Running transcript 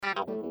Hey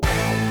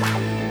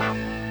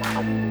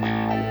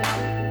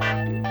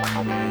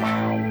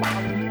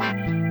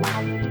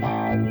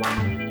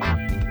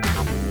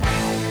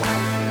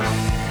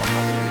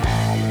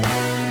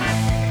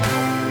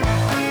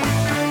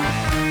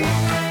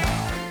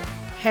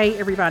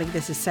everybody,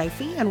 this is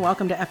Sophie, and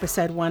welcome to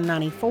episode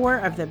 194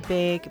 of the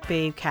Big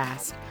Boo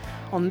Cast.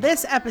 On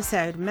this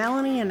episode,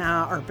 Melanie and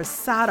I are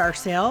beside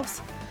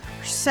ourselves.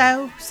 We're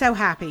so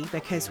happy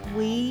because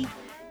we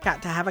got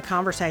to have a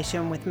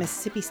conversation with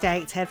Mississippi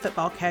State's head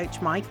football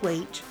coach, Mike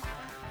Leach.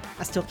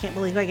 I still can't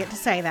believe I get to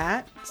say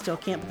that. Still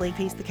can't believe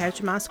he's the coach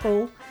of my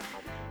school.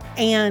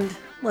 And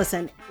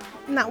listen,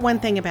 not one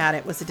thing about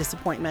it was a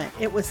disappointment.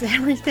 It was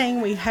everything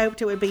we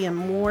hoped it would be and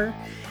more.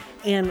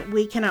 And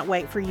we cannot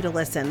wait for you to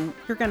listen.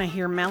 You're going to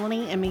hear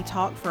Melanie and me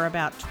talk for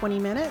about 20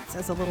 minutes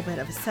as a little bit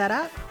of a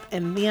setup.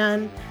 And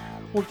then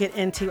we'll get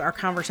into our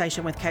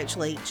conversation with Coach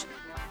Leach.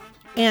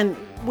 And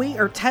we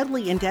are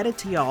totally indebted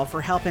to y'all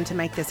for helping to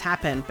make this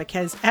happen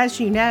because, as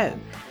you know,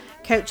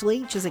 Coach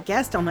Leach is a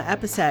guest on the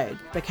episode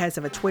because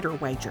of a Twitter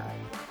wager.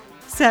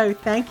 So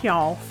thank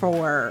y'all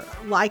for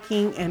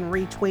liking and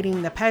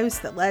retweeting the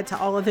post that led to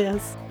all of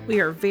this. We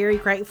are very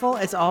grateful,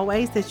 as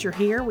always, that you're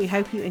here. We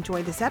hope you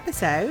enjoyed this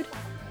episode.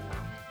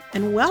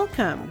 And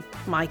welcome,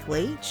 Mike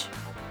Leach.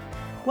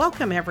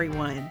 Welcome,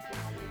 everyone,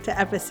 to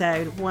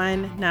episode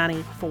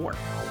 194.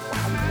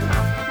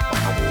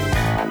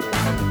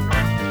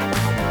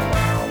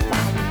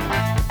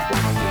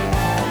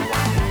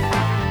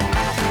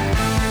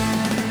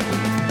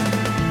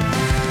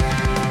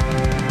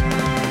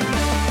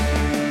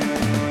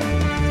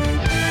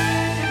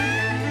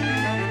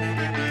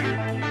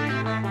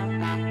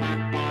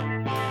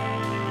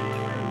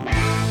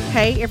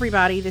 Hey,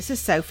 everybody, this is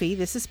Sophie.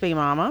 This is Bee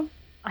Mama.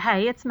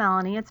 Hey, it's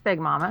Melanie. It's Big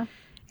Mama.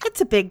 It's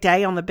a big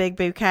day on the Big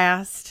Boo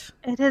Cast.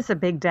 It is a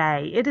big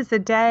day. It is a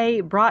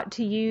day brought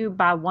to you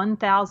by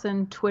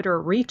 1,000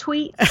 Twitter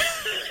retweets.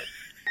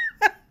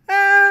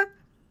 That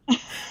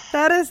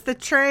is the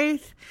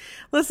truth.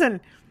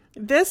 Listen,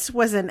 this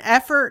was an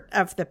effort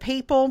of the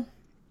people.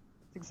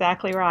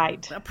 Exactly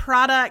right. A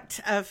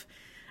product of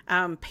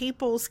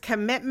people's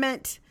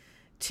commitment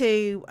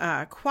to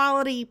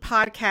quality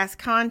podcast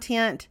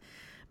content.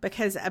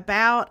 Because was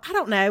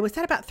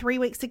that about 3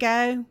 weeks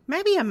ago?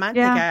 Maybe a month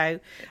ago.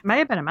 It may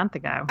have been a month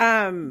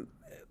ago.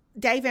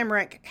 Dave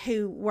Emmerich,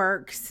 who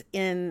works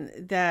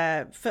in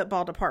the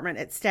football department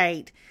at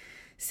State,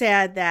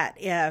 said that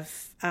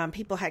if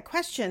people had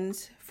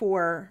questions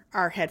for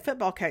our head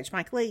football coach,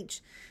 Mike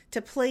Leach,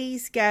 to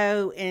please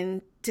go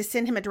and to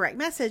send him a direct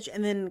message,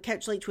 and then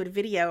Coach Leach would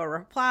video a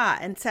reply.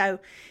 And so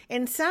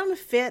in some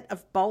fit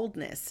of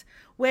boldness,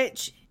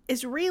 which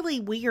is really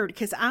weird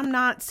because I'm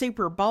not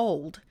super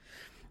bold,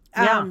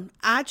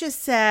 I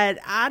just said,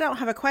 I don't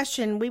have a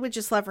question. We would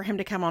just love for him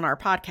to come on our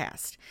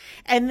podcast.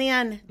 And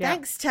then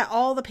thanks to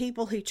all the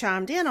people who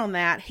chimed in on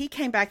that, he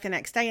came back the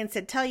next day and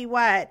said, tell you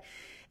what,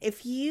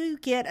 if you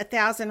get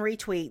 1,000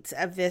 retweets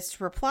of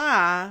this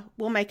reply,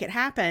 we'll make it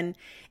happen.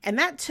 And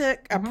that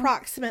took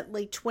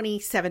approximately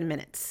 27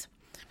 minutes.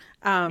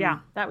 That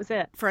was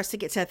it. For us to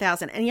get to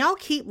 1,000. And y'all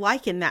keep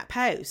liking that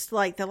post.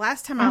 Like the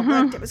last time I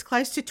looked, it was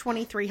close to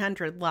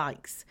 2,300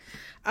 likes.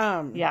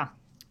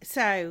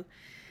 So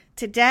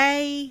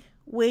today,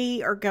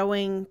 we are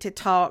going to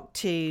talk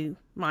to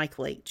Mike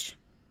Leach.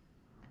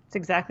 That's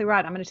exactly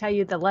right. I'm going to tell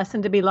you the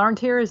lesson to be learned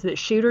here is that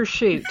shooters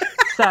shoot.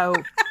 So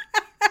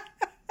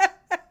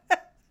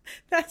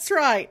That's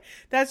right.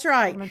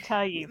 I'm going to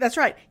tell you. That's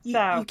right.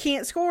 You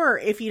can't score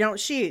if you don't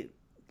shoot.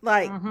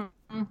 Like,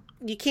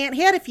 you can't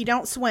hit if you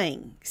don't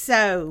swing.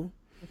 So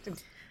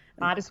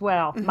might as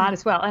well.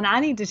 And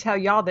I need to tell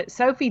y'all that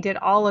Sophie did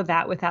all of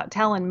that without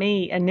telling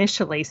me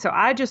initially. So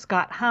I just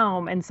got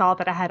home and saw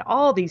that I had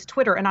all these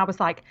Twitter, and I was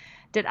like,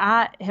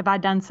 have I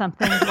done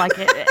something? Like,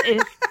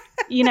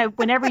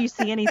 whenever you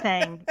see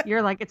anything,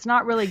 you're like, it's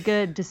not really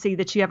good to see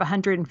that you have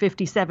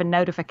 157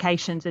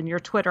 notifications in your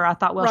Twitter. I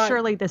thought, well,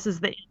 surely this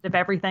is the end of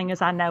everything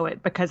as I know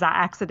it because I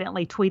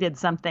accidentally tweeted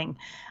something.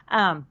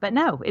 But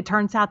no, it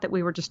turns out that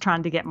we were just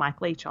trying to get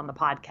Mike Leach on the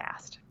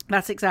podcast.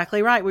 That's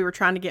exactly right. We were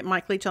trying to get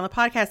Mike Leach on the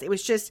podcast.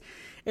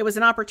 It was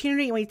an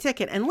opportunity and we took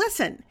it. And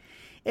listen,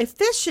 if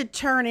this should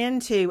turn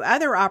into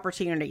other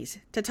opportunities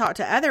to talk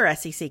to other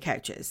SEC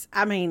coaches,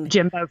 I mean,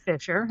 Jimbo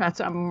Fisher,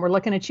 we're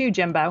looking at you,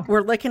 Jimbo.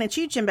 We're looking at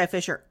you, Jimbo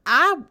Fisher.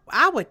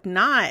 I would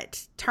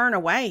not turn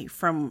away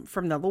from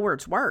the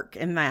Lord's work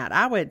in that.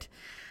 I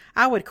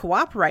would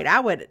cooperate. I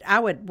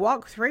would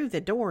walk through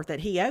the door that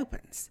he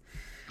opens.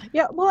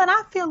 Yeah, well, and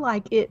I feel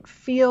like it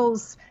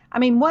feels, I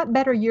mean, what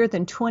better year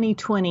than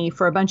 2020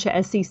 for a bunch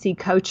of SEC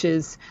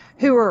coaches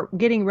who are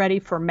getting ready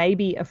for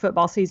maybe a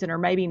football season or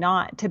maybe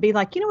not to be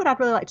like, you know what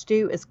I'd really like to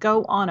do is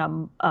go on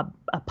a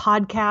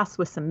podcast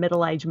with some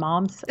middle-aged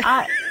moms.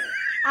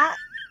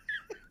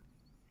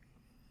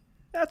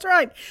 That's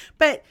right.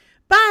 But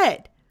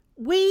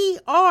we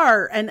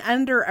are an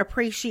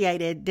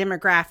underappreciated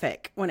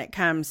demographic when it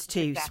comes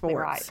to sports.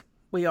 Right.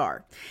 We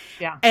are.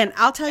 Yeah. And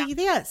I'll tell you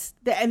this,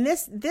 and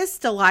this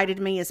delighted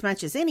me as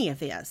much as any of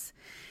this,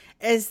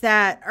 is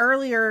that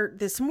earlier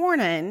this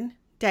morning,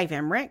 Dave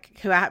Emmerich,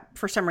 who I,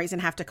 for some reason,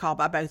 have to call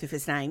by both of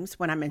his names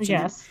when I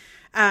mention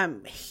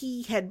him.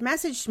 He had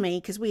messaged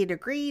me because we had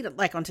agreed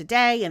like on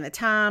today and the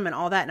time and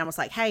all that. And I was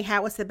like, hey,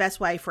 how was the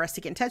best way for us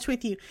to get in touch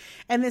with you?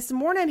 And this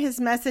morning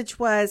his message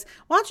was,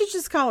 why don't you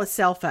just call his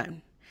cell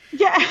phone?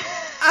 Yeah.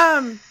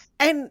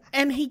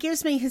 And he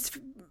gives me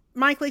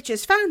Mike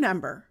Leach's phone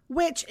number,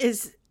 which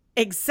is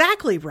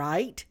exactly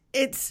right.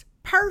 It's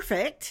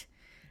perfect.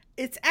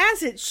 It's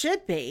as it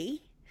should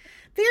be.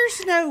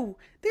 There's no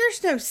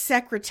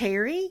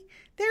secretary.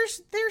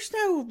 There's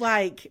no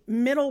like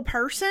middle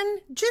person.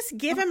 Just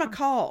give him a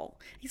call.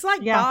 He's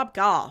like Bob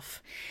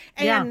Goff.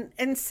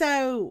 And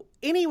so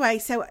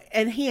anyway,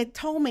 and he had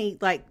told me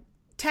like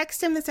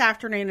text him this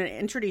afternoon and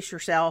introduce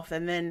yourself.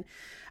 And then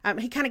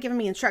he kind of given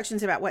me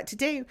instructions about what to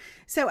do.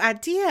 So I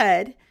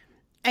did.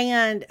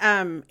 And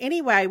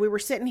anyway, we were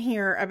sitting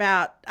here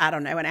about, I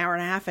don't know, an hour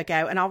and a half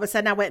ago. And all of a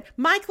sudden I went,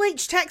 Mike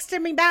Leach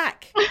texted me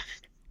back.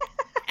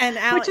 And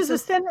Alex, which is a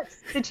sentence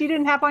that you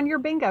didn't have on your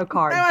bingo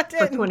card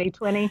for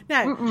 2020.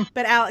 No,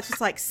 but Alex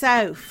was like,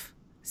 Soph,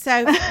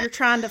 you're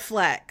trying to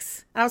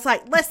flex. And I was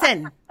like,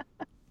 listen,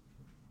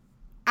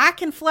 I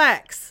can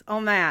flex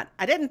on that.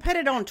 I didn't put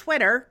it on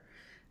Twitter.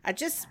 I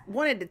just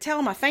wanted to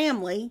tell my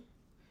family.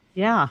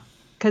 Yeah,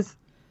 because,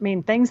 I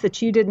mean, things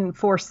that you didn't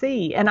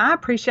foresee. And I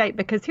appreciate,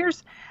 because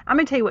I'm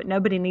going to tell you what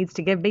nobody needs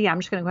to give me. I'm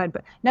just going to go ahead,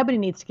 but nobody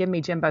needs to give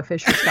me Jimbo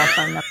Fisher's cell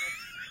phone number.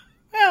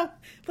 Well,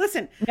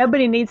 listen.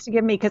 Nobody needs to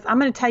give me, because I'm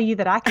going to tell you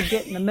that I could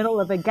get in the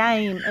middle of a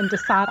game and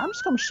decide I'm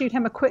just going to shoot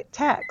him a quick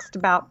text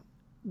about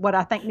what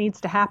I think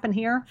needs to happen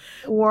here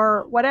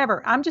or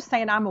whatever. I'm just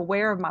saying I'm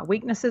aware of my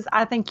weaknesses.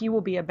 I think you will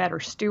be a better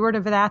steward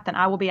of that than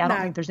I will be. I don't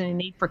think there's any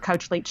need for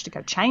Coach Leach to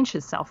go change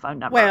his cell phone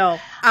number. Well,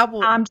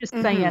 I'm just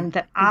saying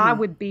that I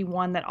would be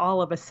one that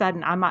all of a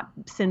sudden I might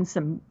send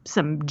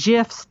some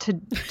GIFs to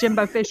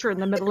Jimbo Fisher in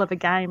the middle of a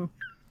game.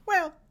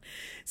 Well,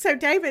 so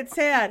David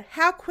said,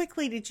 how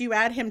quickly did you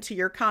add him to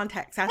your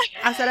contacts?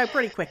 I said, oh,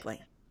 pretty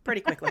quickly.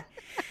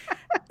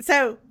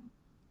 So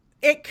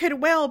it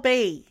could well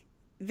be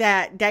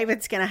that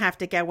David's going to have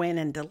to go in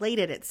and delete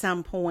it at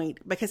some point,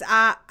 because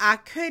I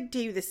could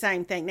do the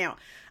same thing. Now,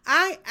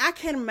 I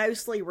can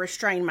mostly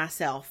restrain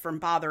myself from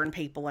bothering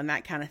people and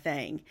that kind of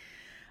thing.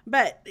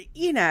 But,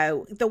 you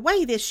know, the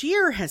way this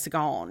year has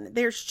gone,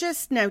 there's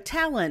just no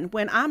telling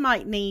when I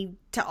might need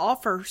to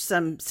offer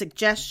some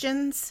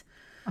suggestions.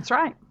 That's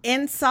right.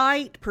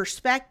 Insight,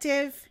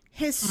 perspective,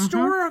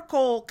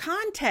 historical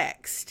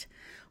context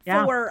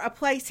for a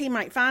place he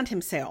might find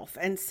himself.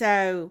 And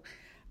so,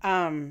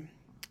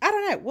 I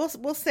don't know.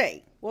 We'll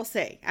see.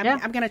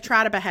 I'm going to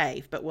try to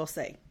behave, but we'll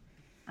see.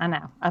 I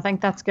know. I think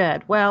that's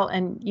good. Well,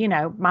 and you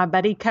know, my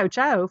buddy Coach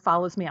O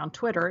follows me on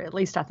Twitter. At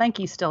least I think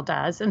he still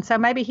does. And so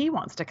maybe he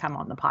wants to come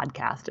on the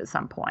podcast at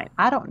some point.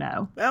 I don't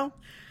know. Well,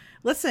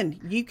 listen,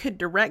 you could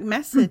direct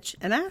message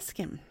and ask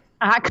him.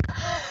 I could.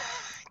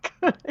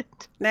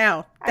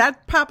 Now,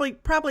 that'd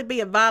probably be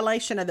a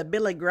violation of the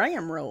Billy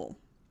Graham rule.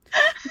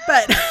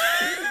 But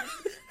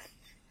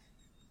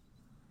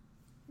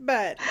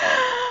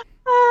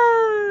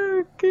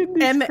oh,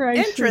 goodness and the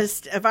gracious.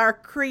 interest of our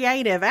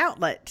creative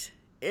outlet,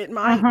 it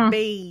might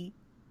be,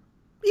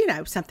 you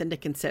know, something to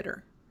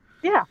consider.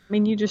 Yeah. I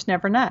mean, you just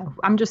never know.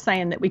 I'm just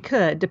saying that we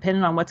could,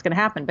 depending on what's going to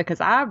happen,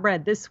 because I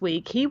read this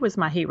week, he was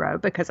my hero,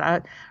 because I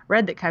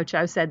read that Coach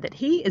O said that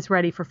he is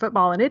ready for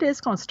football, and it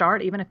is going to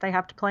start even if they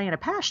have to play in a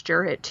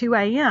pasture at 2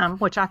 a.m.,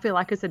 which I feel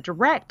like is a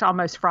direct,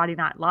 almost Friday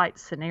Night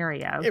Lights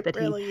scenario. It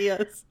really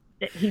is.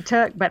 He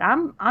took, but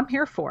I'm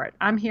here for it.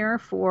 I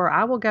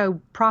will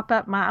go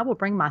I will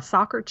bring my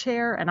soccer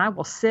chair and I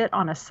will sit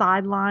on a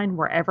sideline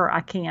wherever I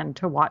can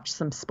to watch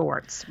some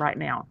sports right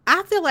now.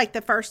 I feel like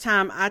the first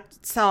time I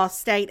saw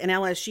State and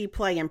LSU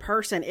play in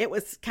person, it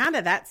was kind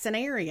of that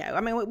scenario.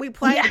 I mean, we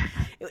played,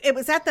 it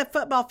was at the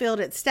football field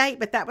at State,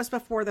 but that was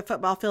before the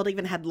football field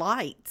even had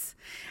lights.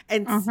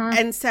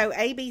 And so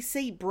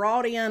ABC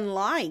brought in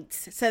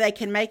lights so they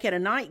can make it a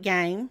night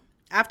game.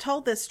 I've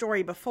told this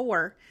story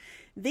before.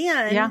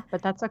 Then,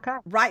 but that's okay.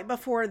 Right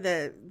before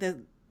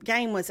the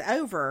game was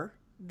over,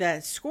 the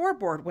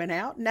scoreboard went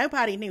out.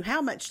 Nobody knew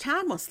how much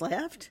time was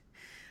left.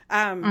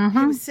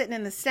 Who was sitting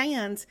in the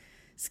stands.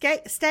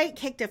 State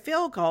kicked a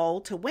field goal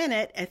to win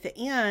it at the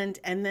end,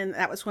 and then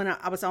that was when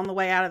I was on the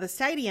way out of the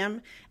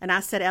stadium, and I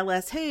said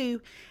LS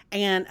who,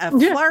 and a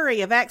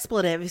flurry of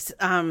expletives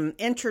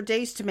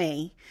introduced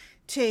me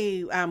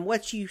to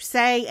what you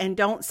say and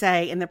don't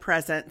say in the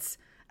presence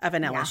of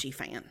an LSU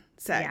fan.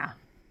 So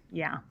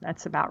Yeah,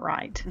 that's about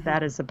right.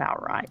 That is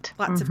about right.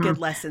 Lots of good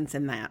lessons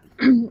in that.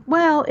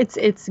 Well,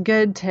 it's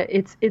good to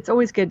it's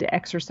always good to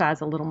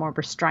exercise a little more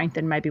restraint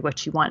than maybe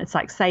what you want. It's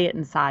like say it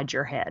inside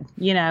your head.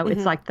 You know,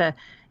 it's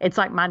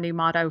like my new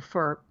motto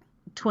for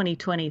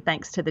 2020,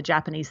 thanks to the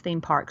Japanese theme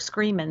park,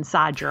 scream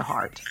inside your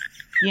heart.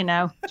 You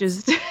know,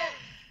 just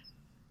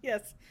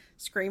yes,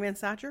 scream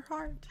inside your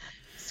heart.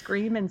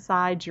 Scream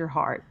inside your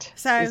heart.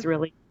 So is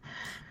really.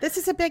 This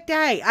is a big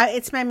day.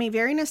 It's made me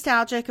very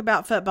nostalgic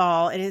about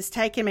football. It has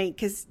taken me,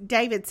 because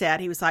David said,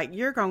 he was like,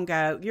 you're going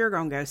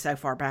to go so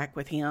far back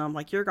with him.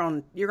 Like you're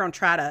going to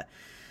try to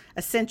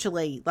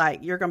essentially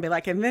like you're going to be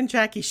like, and then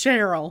Jackie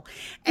Sherrill,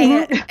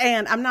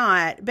 and I'm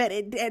not, but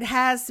it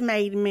has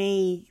made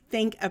me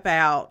think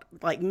about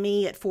like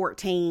me at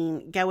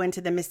 14 going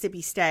to the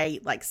Mississippi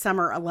State like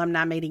summer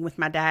alumni meeting with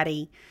my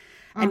daddy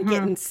and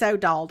getting so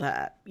dolled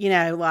up,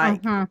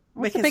 like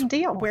That's a big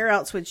deal. Where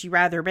else would you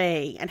rather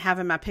be? And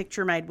having my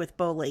picture made with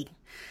Bully,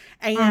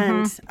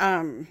 and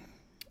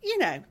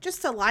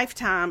just a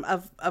lifetime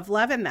of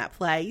loving that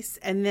place.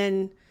 And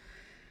then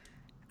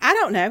I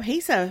don't know,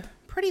 he's a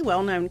pretty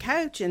well-known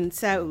coach, and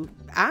so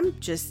I'm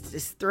just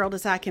as thrilled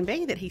as I can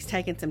be that he's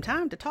taken some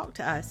time to talk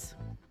to us.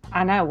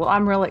 I know. Well,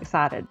 I'm really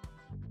excited.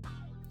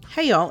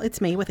 Hey y'all,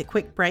 it's me with a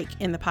quick break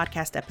in the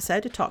podcast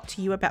episode to talk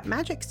to you about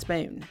Magic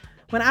Spoon.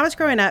 When I was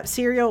growing up,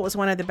 cereal was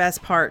one of the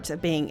best parts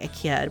of being a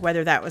kid,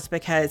 whether that was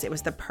because it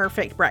was the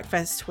perfect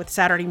breakfast with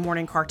Saturday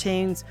morning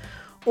cartoons,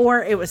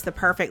 or it was the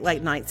perfect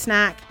late night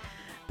snack.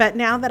 But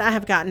now that I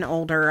have gotten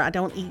older, I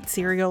don't eat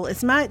cereal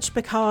as much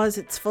because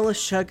it's full of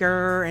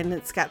sugar and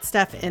it's got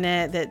stuff in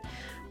it that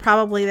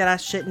I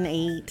shouldn't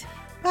eat.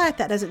 But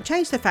that doesn't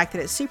change the fact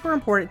that it's super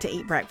important to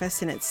eat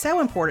breakfast, and it's so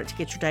important to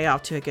get your day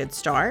off to a good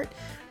start.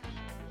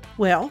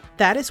 Well,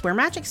 that is where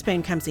Magic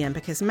Spoon comes in,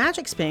 because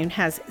Magic Spoon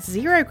has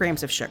 0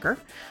 grams of sugar,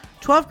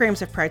 12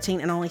 grams of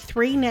protein, and only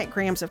 3 net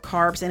grams of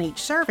carbs in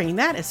each serving.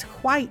 That is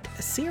quite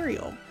a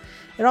cereal.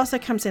 It also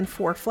comes in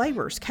 4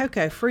 flavors: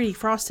 cocoa, fruity,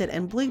 frosted,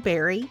 and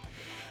blueberry.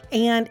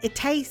 And it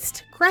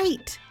tastes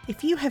great.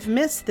 If you have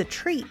missed the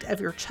treat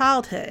of your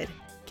childhood,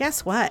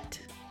 guess what?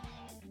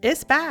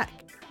 It's back.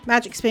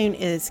 Magic Spoon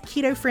is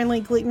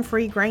keto-friendly,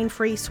 gluten-free,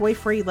 grain-free,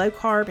 soy-free,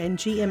 low-carb, and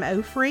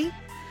GMO-free.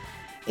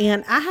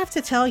 And I have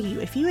to tell you,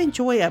 if you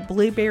enjoy a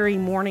blueberry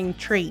morning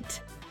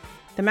treat,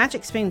 the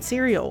Magic Spoon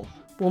cereal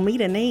will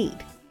meet a need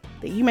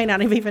that you may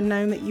not have even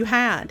known that you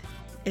had.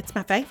 It's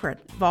my favorite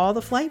of all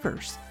the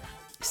flavors.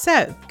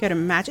 So go to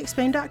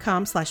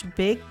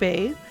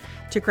magicspoon.com/BigBoo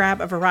to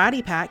grab a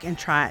variety pack and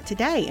try it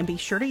today. And be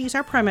sure to use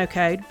our promo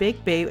code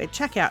BIGBOO at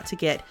checkout to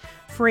get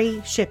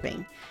free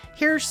shipping.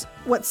 Here's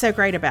what's so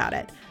great about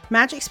it.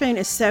 Magic Spoon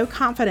is so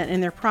confident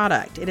in their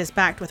product. It is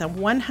backed with a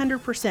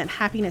 100%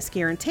 happiness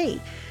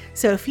guarantee.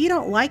 So if you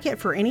don't like it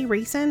for any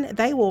reason,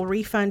 they will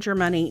refund your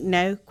money,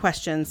 no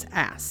questions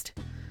asked.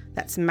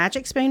 That's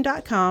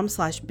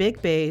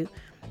magicspoon.com/BigBoo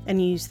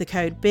and use the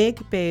code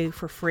BIGBOO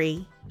for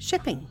free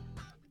shipping.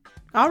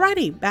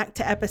 Alrighty, back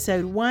to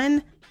episode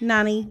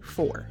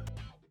 194.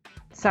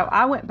 So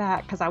I went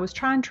back because I was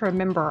trying to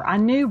remember. I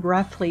knew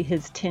roughly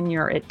his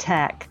tenure at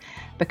Tech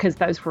because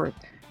those were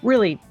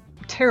really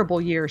terrible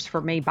years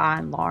for me by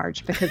and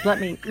large. Because let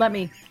me,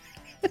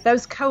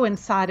 those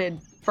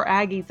coincided for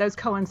Aggies. Those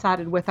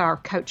coincided with our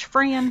Coach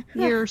Fran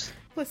years.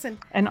 Listen,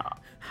 and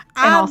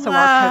also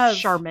our Coach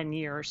Sherman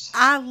years.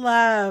 I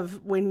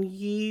love when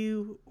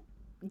you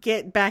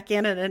get back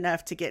in it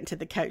enough to get into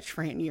the Coach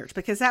Fran years,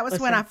 because that was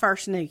when I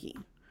first knew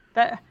you.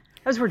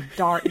 Those were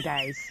dark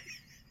days.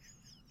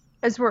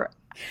 Those were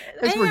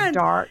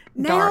dark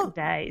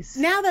days.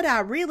 Now that I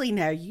really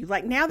know you,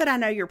 like now that I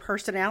know your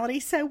personality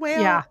so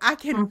well, I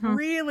can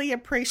really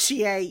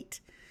appreciate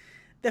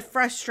the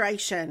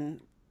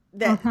frustration,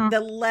 the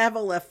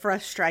level of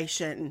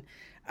frustration,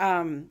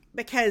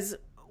 because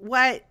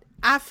what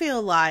I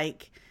feel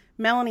like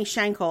Melanie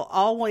Shankle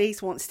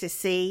always wants to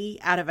see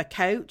out of a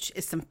coach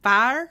is some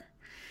fire.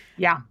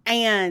 Yeah.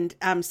 And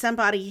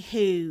somebody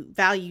who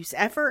values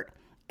effort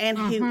and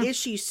who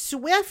issues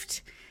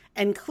swift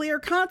and clear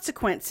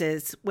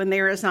consequences when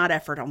there is not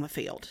effort on the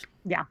field.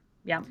 Yeah.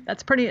 Yeah.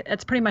 That's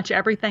pretty much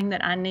everything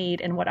that I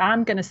need. And what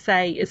I'm going to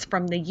say is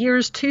from the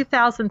years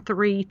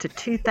 2003 to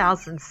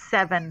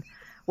 2007,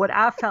 what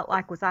I felt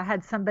like was I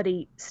had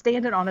somebody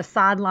standing on a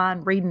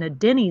sideline reading a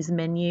Denny's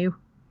menu,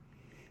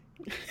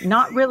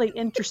 not really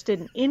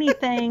interested in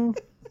anything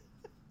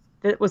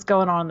that was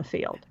going on in the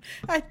field.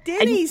 A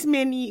Denny's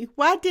menu?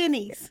 Why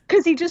Denny's?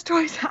 Because he just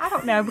always, I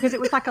don't know, because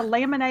it was like a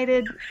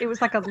laminated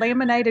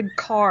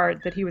card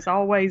that he was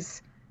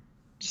always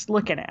just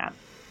looking at.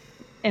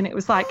 And it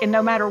was like, and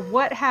no matter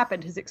what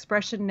happened, his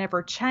expression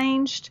never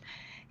changed.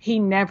 He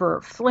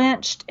never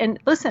flinched. And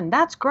listen,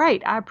 that's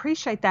great. I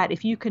appreciate that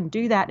if you can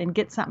do that and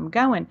get something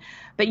going.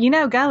 But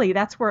Gully,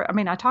 that's where,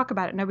 I talk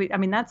about it.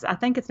 I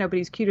think it's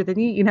nobody's cuter than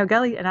you.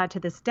 Gully and I,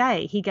 to this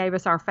day, he gave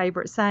us our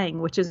favorite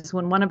saying, which is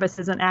when one of us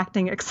isn't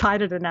acting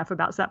excited enough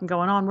about something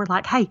going on, we're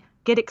like, hey,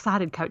 get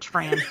excited, Coach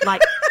Fran.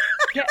 Like,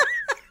 get.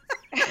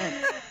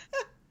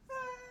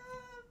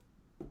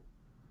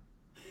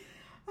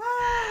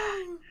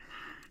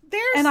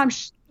 I'm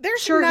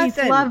sure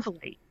nothing. He's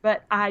lovely,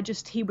 but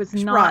he was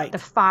not the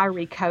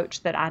fiery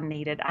coach that I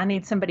needed. I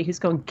need somebody who's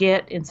going to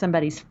get in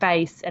somebody's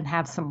face and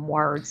have some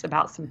words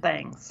about some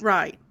things.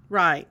 Right.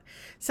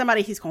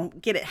 Somebody who's going to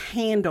get it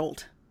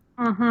handled.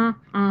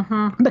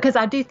 Because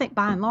I do think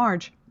by and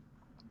large,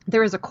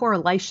 there is a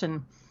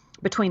correlation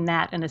between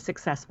that and a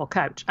successful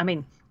coach.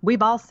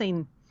 We've all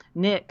seen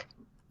Nick,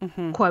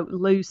 quote,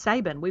 lose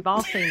Saban. We've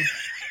all seen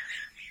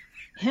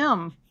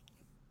him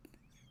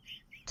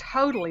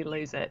totally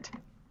lose it.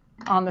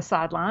 on the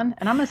sideline.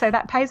 And I'm going to say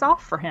that pays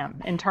off for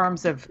him in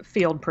terms of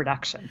field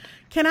production.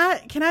 Can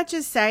I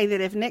just say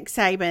that if Nick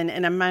Saban,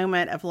 in a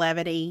moment of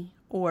levity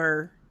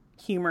or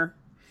humor,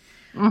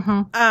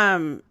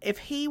 if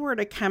he were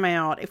to come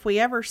out, if we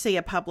ever see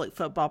a public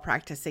football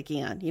practice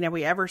again,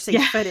 we ever see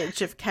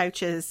footage of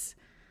coaches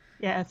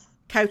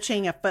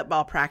coaching a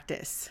football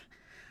practice,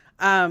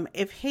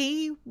 if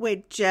he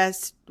would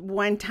just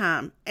one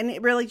time, and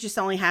it really just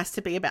only has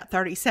to be about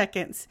 30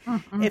 seconds,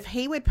 if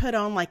he would put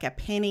on like a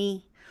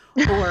penny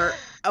or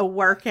a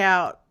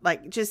workout,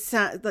 like just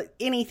like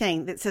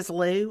anything that says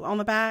Lou on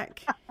the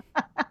back,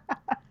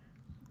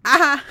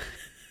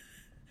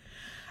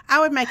 I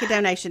would make a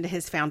donation to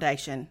his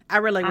foundation. I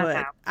really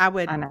would. I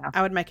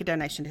would make a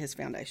donation to his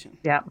foundation.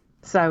 Yeah.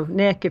 So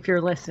Nick, if you're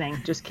listening,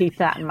 just keep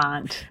that in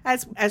mind.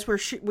 As we're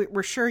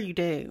sure you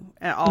do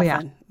often.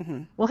 Yeah.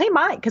 Mm-hmm. Well, he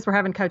might, because we're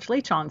having Coach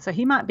Leach on, so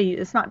he might be.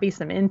 This might be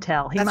some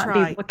intel. He might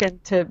be looking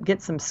to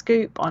get some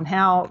scoop on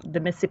how the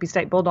Mississippi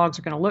State Bulldogs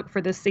are going to look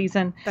for this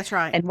season. That's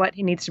right. And what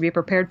he needs to be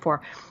prepared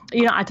for.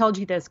 I told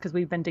you this because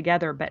we've been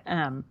together, but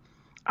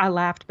I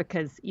laughed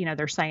because,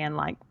 they're saying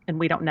like, and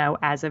we don't know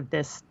as of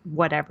this,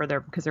 whatever,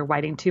 because they're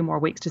waiting 2 more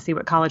weeks to see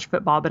what college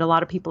football, but a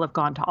lot of people have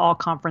gone to all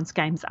conference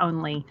games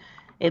only.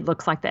 It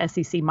looks like the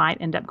SEC might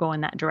end up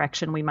going that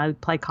direction. We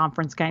might play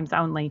conference games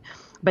only,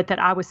 but that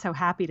I was so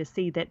happy to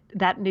see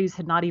that news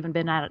had not even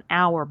been out an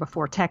hour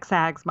before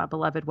TexAgs, my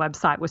beloved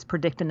website, was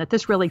predicting that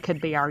this really could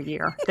be our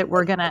year, that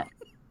we're going to.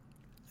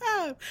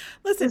 Oh,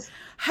 listen,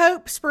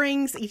 hope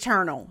springs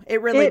eternal.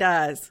 It really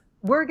does.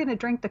 We're going to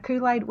drink the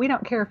Kool-Aid. We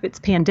don't care if it's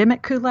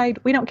pandemic Kool-Aid.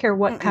 We don't care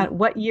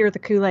what year the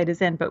Kool-Aid is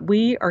in, but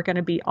we are going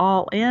to be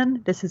all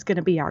in. This is going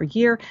to be our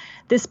year.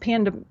 This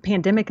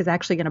pandemic is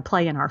actually going to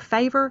play in our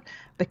favor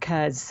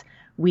because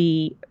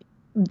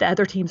the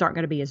other teams aren't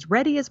going to be as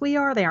ready as we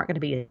are. They aren't going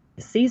to be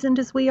as seasoned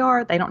as we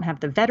are. They don't have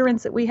the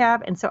veterans that we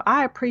have. And so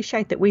I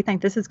appreciate that we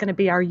think this is going to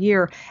be our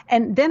year.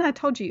 And then I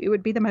told you it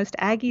would be the most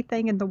Aggie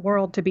thing in the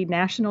world to be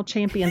national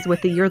champions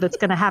with the year that's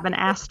going to have an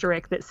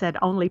asterisk that said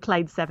only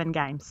played 7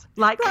 games.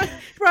 Like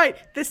right.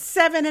 The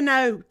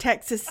 7-0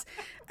 Texas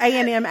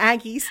A&M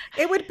Aggies.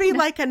 It would be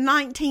like a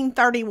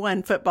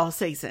 1931 football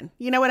season.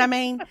 You know what I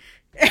mean?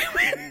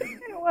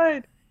 It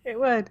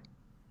would.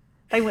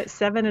 They went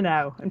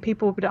 7-0, and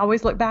people would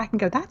always look back and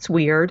go, "That's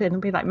weird," and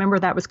be like, "Remember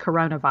that was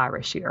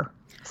coronavirus year."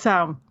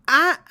 So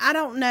I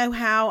don't know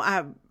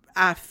how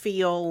I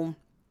feel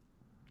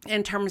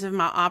in terms of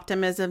my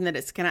optimism that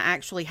it's going to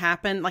actually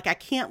happen. Like I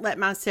can't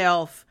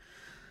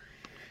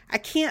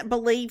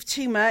believe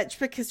too much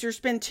because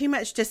there's been too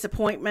much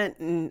disappointment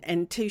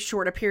in too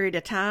short a period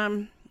of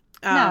time.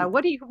 No,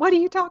 what are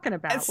you talking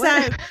about?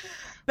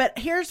 But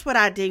here's what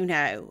I do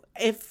know: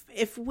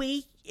 if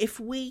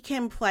we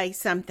can play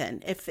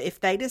something, if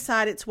they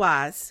decide it's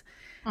wise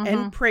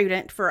and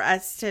prudent for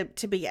us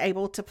to be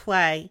able to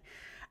play,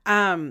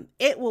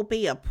 it will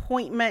be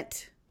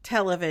appointment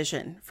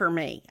television for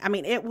me. I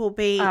mean, it will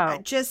be I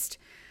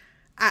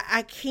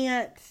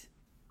can't.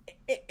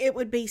 It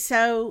would be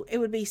so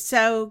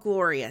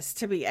glorious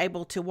to be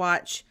able to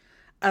watch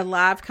a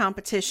live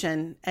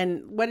competition.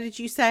 And what did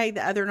you say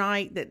the other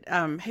night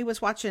that who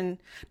was watching?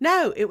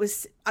 No, it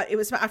was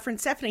my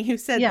friend Stephanie who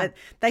said that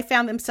they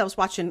found themselves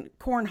watching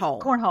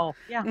cornhole.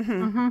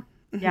 Yeah.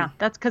 Yeah,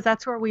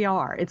 that's where we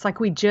are. It's like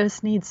we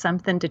just need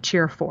something to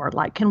cheer for.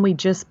 Like, can we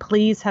just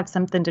please have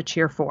something to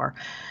cheer for?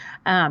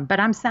 But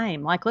I'm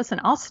saying, like,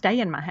 listen, I'll stay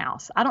in my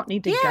house. I don't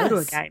need to go to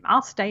a game.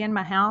 I'll stay in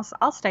my house.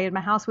 I'll stay in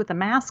my house with a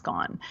mask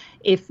on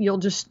if you'll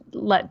just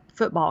let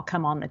football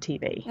come on the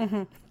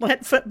TV.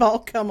 Let football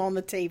come on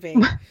the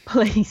TV.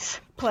 Please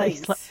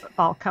let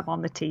football come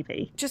on the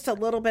TV. Just a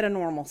little bit of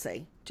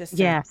normalcy.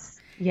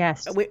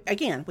 Yes.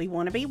 We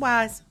want to be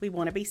wise. We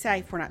want to be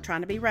safe. We're not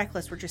trying to be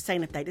reckless. We're just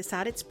saying if they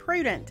decide it's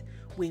prudent,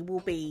 we will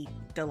be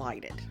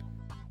delighted.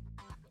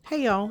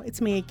 Hey y'all,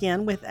 it's me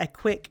again with a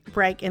quick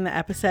break in the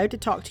episode to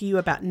talk to you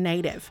about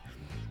Native.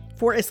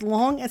 For as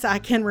long as I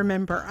can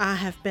remember, I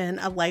have been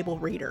a label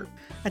reader.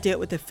 I do it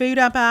with the food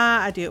I buy.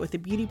 I do it with the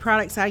beauty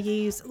products I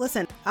use.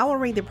 Listen, I will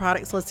read the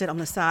products listed on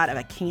the side of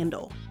a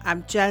candle.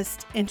 I'm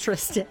just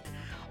interested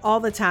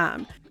all the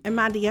time. And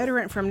my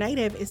deodorant from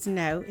Native is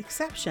no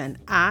exception.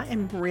 I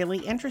am really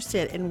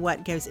interested in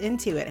what goes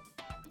into it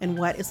and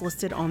what is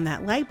listed on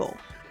that label.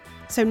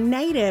 So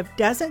Native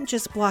doesn't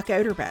just block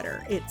odor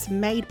better, it's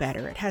made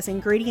better. It has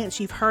ingredients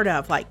you've heard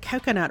of like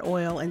coconut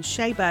oil and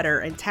shea butter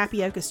and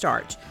tapioca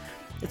starch.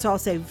 It's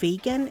also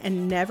vegan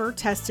and never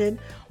tested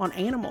on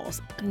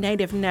animals.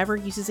 Native never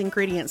uses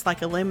ingredients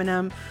like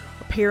aluminum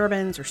or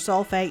parabens or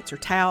sulfates or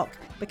talc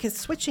because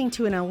switching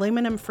to an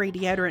aluminum-free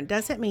deodorant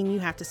doesn't mean you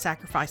have to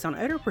sacrifice on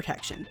odor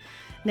protection.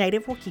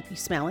 Native will keep you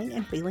smelling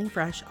and feeling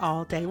fresh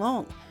all day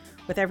long.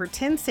 With over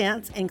 10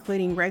 scents,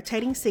 including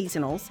rotating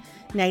seasonals,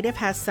 Native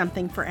has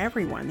something for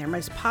everyone. Their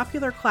most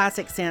popular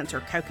classic scents are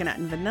coconut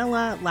and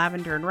vanilla,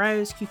 lavender and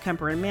rose,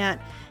 cucumber and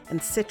mint,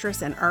 and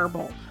citrus and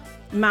herbal.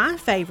 My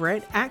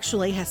favorite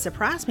actually has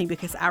surprised me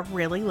because I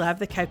really love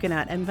the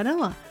coconut and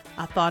vanilla.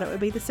 I thought it would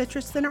be the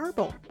citrus and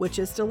herbal, which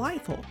is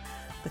delightful.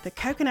 But the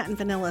coconut and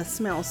vanilla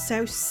smells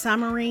so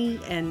summery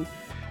and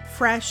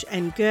fresh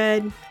and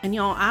good. And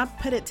y'all, I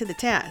put it to the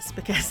test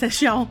because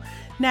as y'all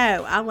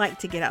know, I like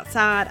to get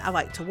outside. I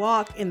like to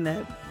walk in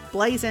the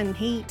blazing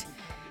heat,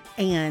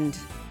 and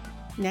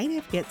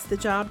Native gets the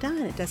job done.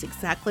 It does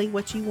exactly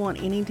what you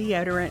want any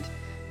deodorant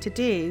to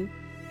do.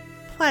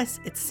 Plus,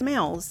 it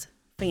smells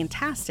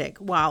fantastic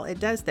while it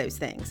does those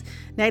things.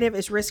 Native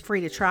is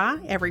risk-free to try.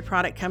 Every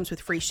product comes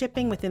with free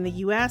shipping within the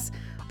U.S.,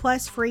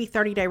 plus free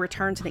 30-day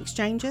returns and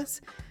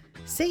exchanges.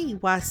 See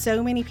why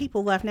so many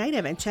people love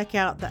Native and check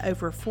out the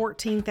over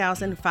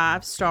 14,000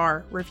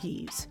 5-star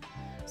reviews.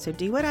 So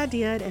do what I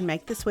did and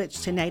make the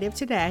switch to Native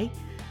today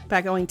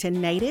by going to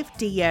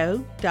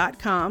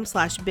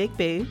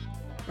nativedeo.com/bigboo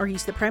or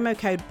use the promo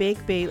code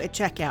BIGBOO at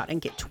checkout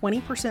and get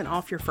 20%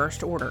 off your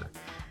first order.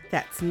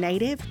 That's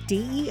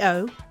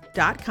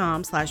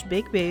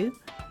nativedeo.com/bigboo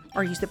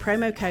or use the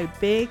promo code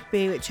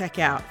BIGBOO at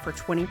checkout for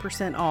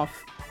 20%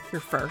 off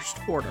your first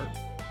order.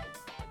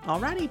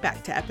 Alrighty,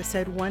 back to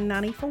episode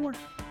 194.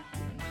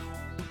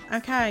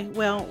 Okay,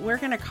 well, we're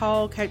going to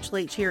call Coach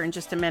Leach here in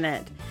just a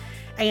minute.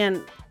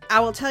 And I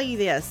will tell you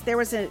this. There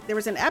was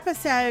an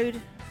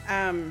episode.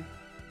 I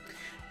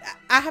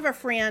have a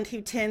friend who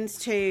tends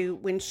to,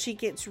 when she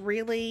gets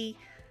really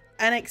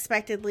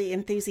unexpectedly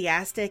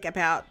enthusiastic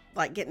about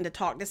like getting to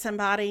talk to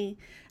somebody,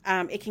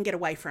 it can get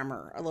away from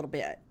her a little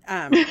bit.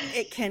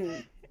 It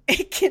can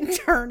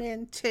turn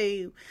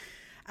into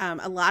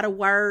a lot of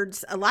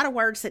words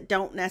that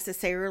don't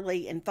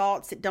necessarily, and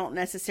thoughts that don't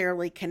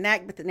necessarily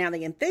connect. But now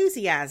the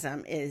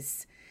enthusiasm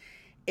is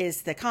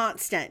the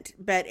constant,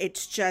 but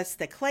it's just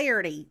the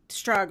clarity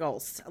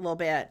struggles a little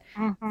bit.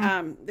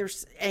 Mm-hmm.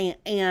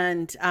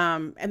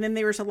 And then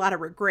there's a lot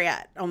of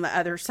regret on the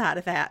other side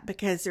of that,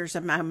 because there's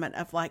a moment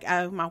of like,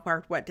 oh my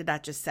word, what did I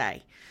just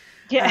say?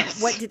 Yes.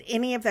 What did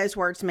any of those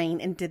words mean,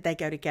 and did they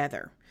go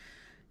together?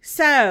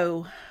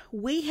 So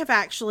we have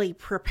actually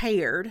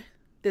prepared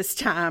this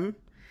time,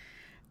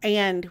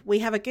 and we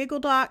have a Google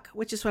Doc,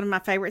 which is one of my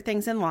favorite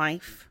things in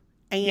life.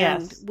 And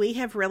yes, we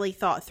have really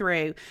thought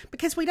through,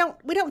 because we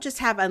don't just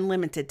have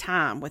unlimited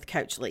time with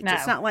Coach Leach. No,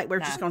 it's not like we're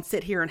just going to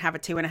sit here and have a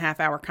 2.5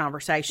 hour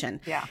conversation.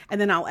 Yeah. And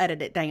then I'll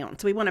edit it down.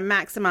 So we want to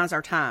maximize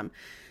our time.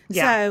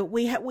 Yeah. So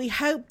we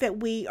hope that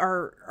we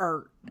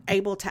are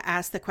able to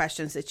ask the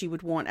questions that you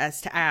would want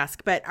us to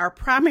ask. But our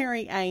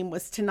primary aim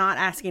was to not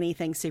ask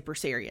anything super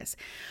serious,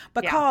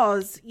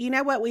 because you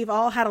know what we've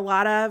all had a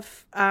lot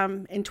of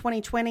in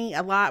 2020.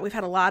 We've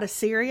had a lot of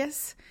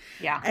serious.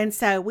 Yeah. And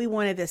so we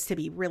wanted this to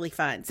be really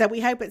fun. So we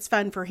hope it's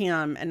fun for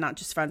him and not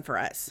just fun for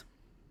us.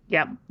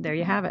 Yep. There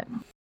you have it.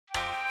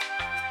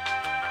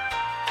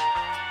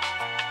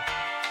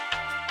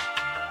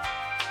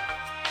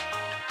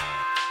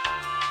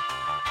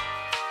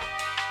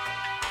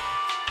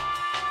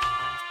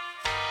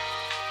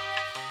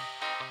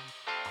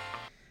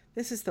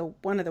 This is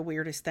one of the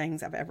weirdest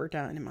things I've ever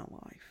done in my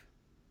life.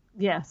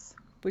 Yes.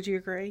 Would you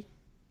agree?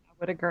 I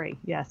would agree.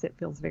 Yes, it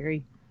feels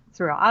very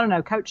surreal. I don't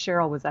know. Coach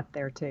Cheryl was up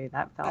there too.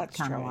 That felt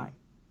kind of like.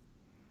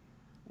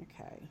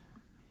 Okay.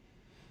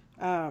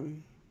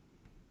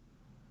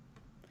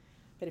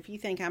 But if you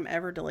think I'm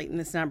ever deleting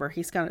this number,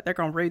 they're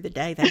gonna rue the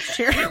day they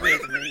share it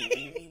with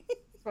me.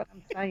 That's what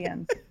I'm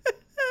saying.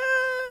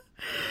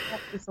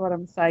 That's what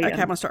I'm saying. Okay,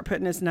 I'm gonna start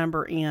putting this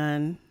number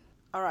in.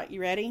 All right,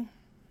 you ready?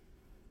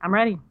 I'm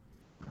ready.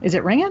 Is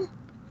it ringing?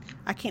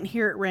 I can't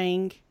hear it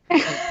ring,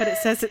 but it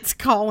says it's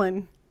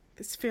calling.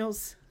 This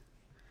feels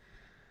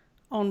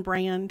on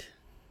brand.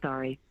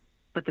 Sorry,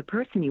 but the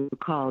person you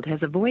called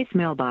has a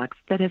voicemail box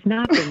that has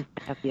not been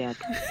set up yet.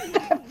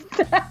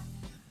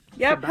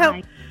 Yep.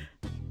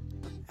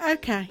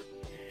 Okay.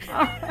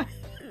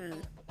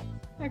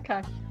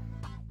 Okay.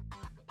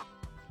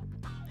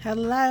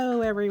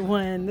 Hello,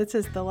 everyone. This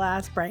is the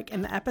last break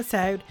in the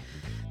episode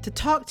to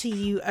talk to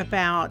you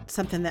about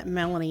something that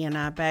Melanie and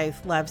I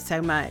both love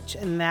so much,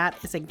 and that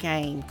is a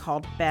game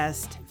called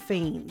Best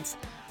Fiends.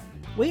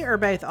 We are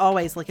both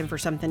always looking for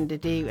something to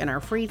do in our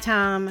free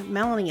time.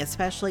 Melanie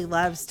especially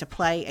loves to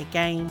play a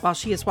game while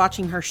she is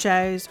watching her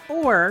shows,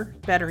 or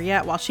better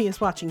yet, while she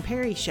is watching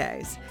Perry's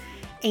shows.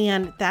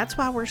 And that's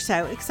why we're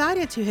so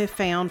excited to have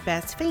found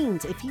Best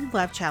Fiends. If you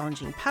love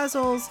challenging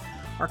puzzles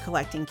or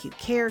collecting cute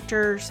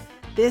characters,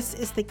 this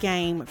is the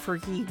game for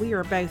you. We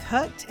are both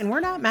hooked, and we're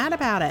not mad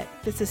about it.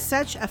 This is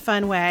such a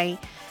fun way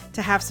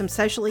to have some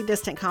socially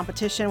distant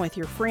competition with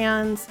your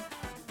friends.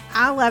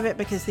 I love it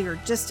because there are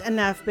just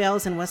enough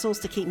bells and whistles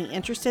to keep me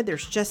interested.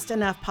 There's just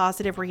enough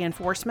positive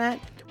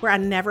reinforcement where I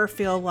never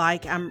feel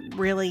like I'm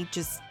really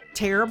just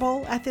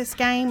terrible at this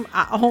game.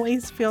 I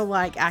always feel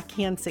like I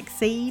can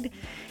succeed.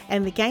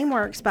 And the game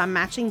works by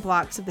matching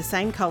blocks of the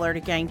same color to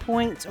gain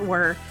points,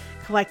 or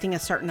collecting a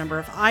certain number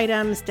of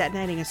items,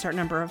 detonating a certain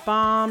number of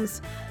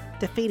bombs,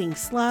 defeating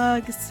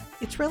slugs.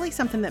 It's really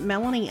something that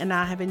Melanie and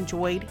I have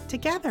enjoyed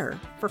together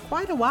for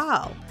quite a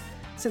while,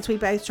 since we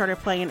both started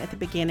playing at the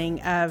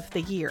beginning of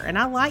the year. And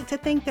I like to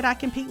think that I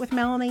compete with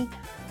Melanie,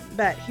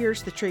 but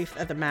here's the truth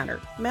of the matter.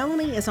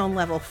 Melanie is on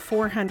level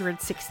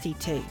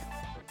 462.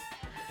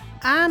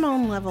 I'm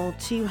on level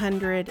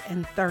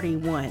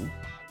 231.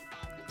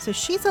 So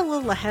she's a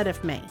little ahead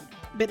of me.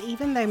 But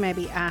even though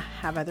maybe I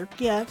have other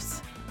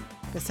gifts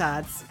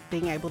besides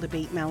being able to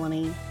beat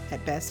Melanie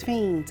at Best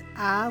Fiends,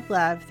 I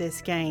love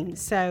this game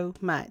so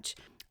much.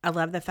 I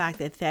love the fact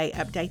that they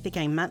update the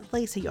game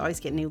monthly, so you always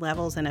get new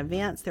levels and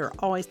events. There are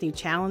always new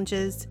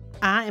challenges.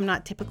 I am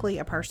not typically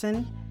a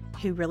person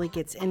who really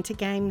gets into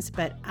games,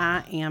 but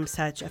I am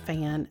such a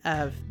fan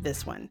of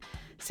this one.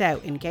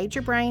 So engage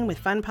your brain with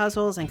fun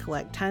puzzles and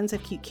collect tons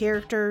of cute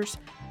characters.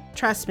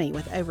 Trust me,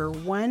 with over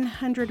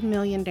 100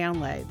 million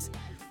downloads,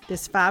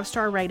 this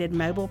 5-star rated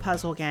mobile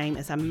puzzle game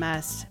is a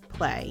must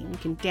play. You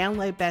can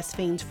download Best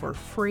Fiends for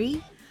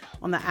free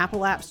on the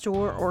Apple App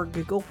Store or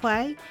Google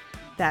Play.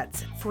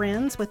 That's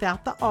Friends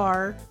without the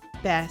R,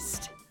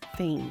 Best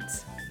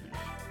Fiends.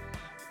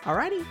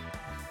 Alrighty,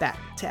 back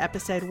to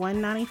episode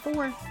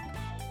 194.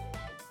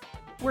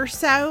 We're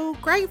so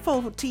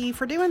grateful to you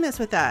for doing this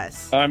with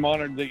us. I'm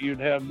honored that you'd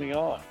have me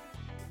on.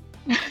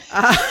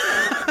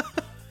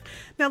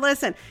 Now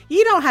listen,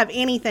 you don't have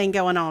anything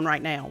going on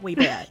right now, we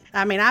bet.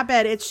 I mean, I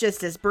bet it's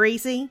just as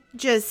breezy,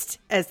 just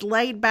as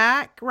laid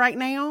back right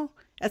now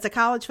as a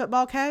college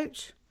football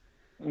coach.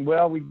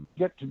 Well, we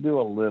get to do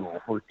a little.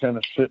 We're kind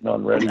of sitting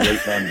on ready, waiting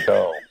on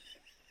go.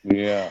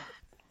 Yeah.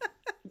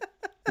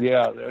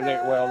 Yeah,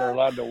 they're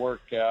allowed to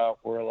work out.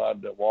 We're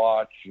allowed to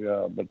watch,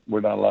 but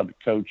we're not allowed to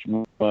coach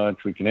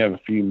much. We can have a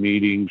few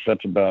meetings.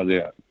 That's about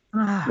it.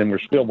 And we're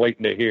still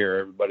waiting to hear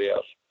everybody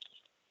else.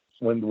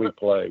 When do we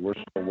play? We're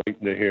still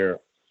waiting to hear.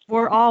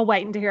 We're all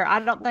waiting to hear. I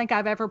don't think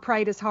I've ever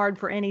prayed as hard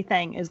for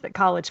anything as that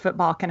college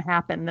football can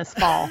happen this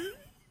fall.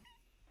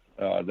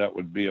 That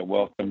would be a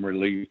welcome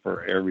relief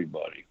for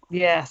everybody.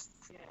 Yes.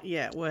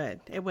 Yeah, it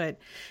would. It would.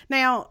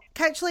 Now,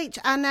 Coach Leach,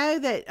 I know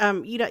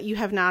that you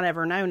have not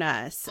ever known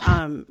us,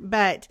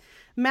 but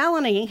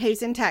Melanie,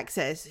 who's in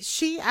Texas,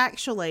 she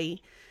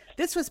actually,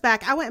 this was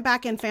back, I went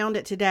back and found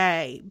it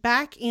today,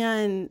 back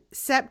in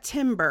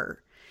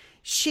September,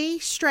 she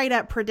straight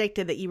up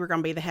predicted that you were going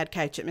to be the head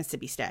coach at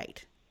Mississippi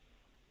State.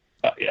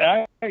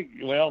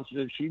 Well,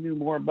 she knew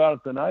more about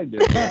it than I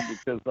did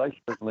because I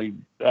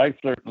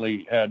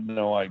certainly had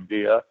no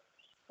idea.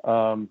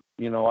 I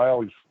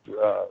always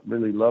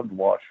really loved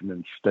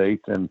Washington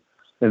State and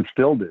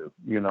still do.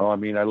 I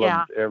mean, I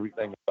loved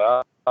everything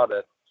about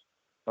it,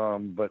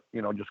 but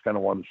just kind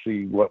of wanted to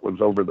see what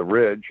was over the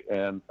ridge,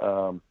 and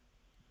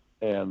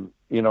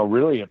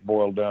really it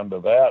boiled down to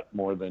that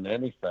more than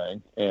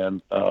anything.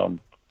 And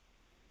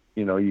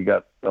you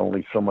got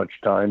only so much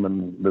time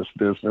in this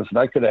business, and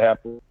I could have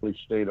happily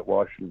stayed at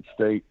Washington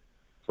State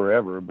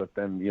forever, but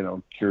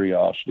then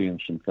curiosity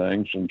and some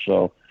things, and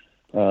so.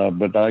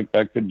 But I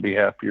could be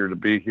happier to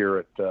be here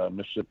at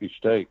Mississippi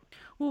State.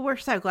 Well, we're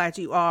so glad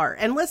you are.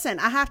 And listen,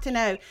 I have to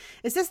know,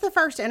 is this the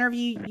first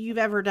interview you've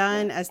ever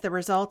done as the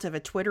result of a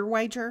Twitter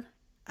wager?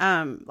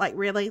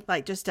 Really?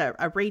 Like just a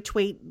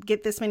retweet,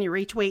 get this many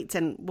retweets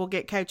and we'll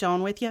get Coach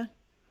on with you?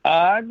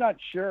 I'm not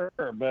sure,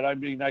 but I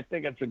mean, I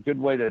think it's a good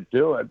way to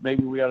do it.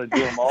 Maybe we ought to do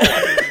them all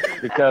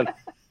because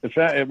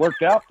it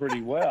worked out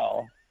pretty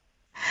well.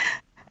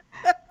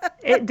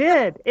 It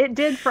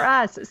did for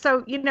us.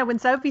 So, when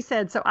Sophie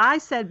said, so I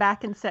said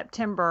back in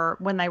September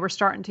when they were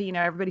starting to,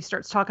 everybody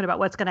starts talking about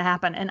what's going to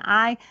happen. And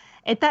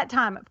at that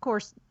time, of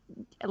course,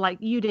 like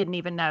you didn't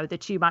even know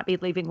that you might be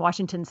leaving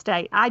Washington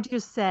State. I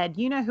just said,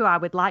 who I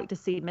would like to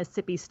see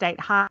Mississippi State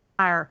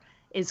hire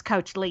is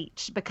Coach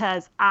Leach,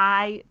 because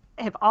I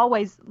have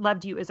always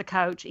loved you as a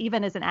coach,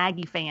 even as an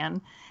Aggie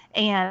fan.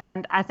 And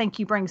I think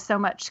you bring so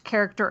much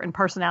character and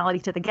personality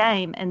to the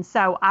game. And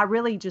so I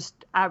really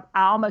I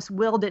almost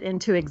willed it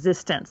into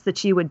existence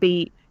that you would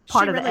be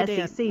part of the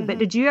SEC. Mm-hmm. But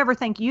did you ever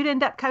think you'd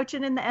end up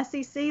coaching in the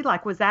SEC?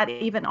 Like, was that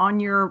even on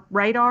your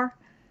radar?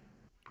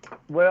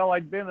 Well,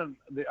 I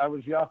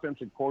was the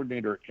offensive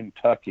coordinator at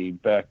Kentucky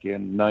back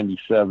in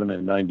 97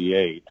 and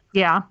 98.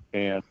 Yeah.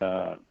 And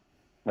I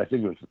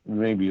think it was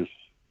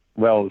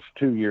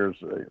 2 years,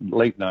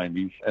 late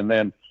 90s. And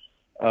then,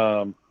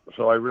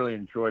 so I really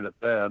enjoyed it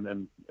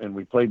then, and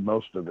we played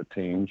most of the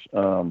teams.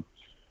 I'm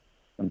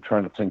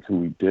trying to think who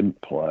we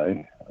didn't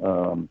play.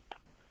 We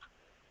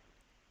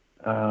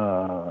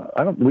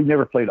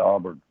never played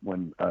Auburn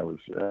when I was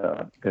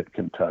at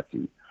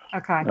Kentucky.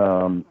 Okay.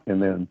 And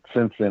then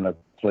since then I've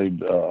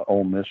played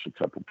Ole Miss a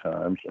couple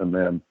times, and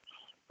then,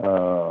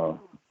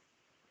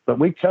 but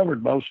we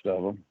covered most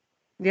of them.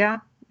 Yeah.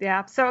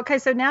 Yeah. So, okay.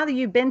 So now that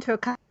you've been to a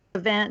couple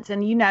events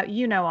and you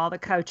know all the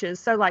coaches,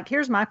 so like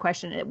here's my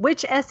question: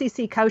 which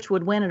SEC coach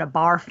would win in a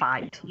bar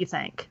fight, you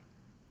think?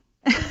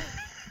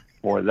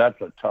 Boy, that's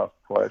a tough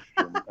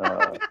question.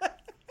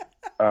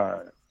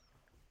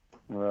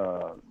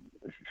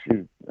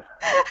 Shoot.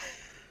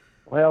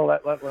 Well,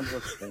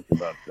 let's think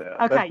about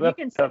that. Okay, that's you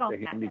can tough sit on to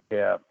that.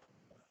 handicap.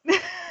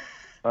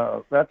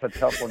 That's a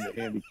tough one to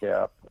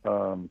handicap.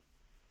 Ed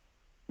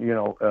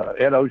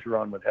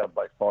Ogeron would have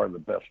by far the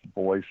best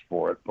voice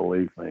for it,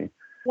 believe me.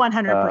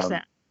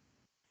 100%.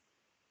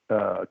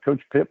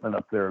 Coach Pittman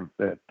up there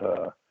at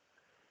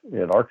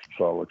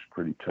Arkansas looks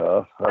pretty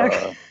tough.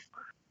 Okay.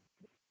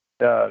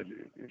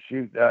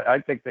 I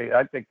think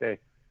they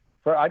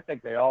I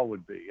think they all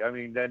would be. I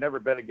mean, they never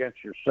bet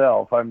against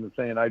yourself. I'm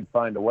saying I'd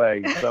find a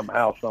way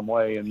somehow, some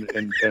way, and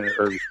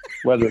or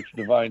whether it's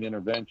divine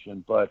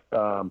intervention. But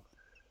I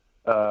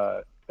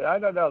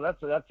don't know.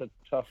 That's a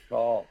tough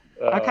call.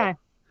 Okay.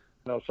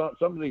 You know,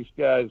 some of these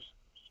guys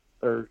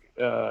are,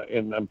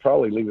 and I'm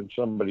probably leaving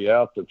somebody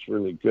out that's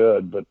really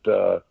good, but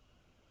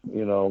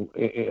you know,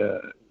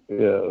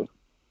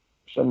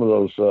 some of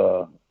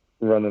those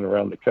running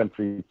around the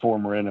country,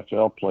 former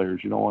NFL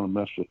players, you don't want to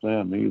mess with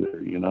them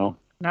either. You know.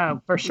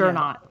 No, for sure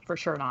not. For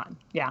sure not.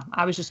 Yeah,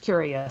 I was just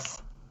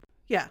curious.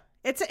 Yeah,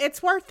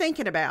 it's worth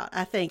thinking about.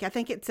 I think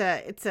it's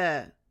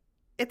a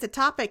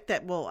topic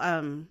that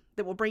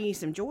will bring you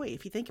some joy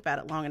if you think about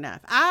it long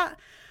enough.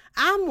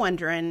 I'm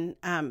wondering,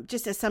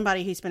 just as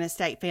somebody who's been a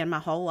State fan my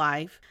whole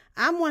life,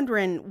 I'm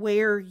wondering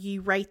where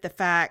you rate the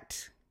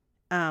fact,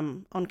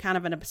 on kind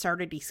of an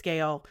absurdity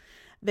scale,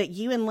 that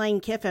you and Lane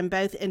Kiffin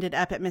both ended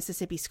up at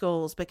Mississippi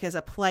schools because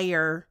a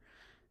player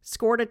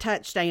scored a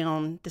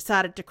touchdown,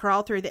 decided to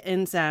crawl through the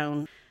end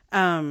zone.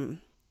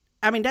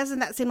 I mean, doesn't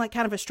that seem like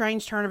kind of a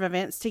strange turn of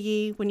events to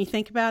you when you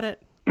think about it?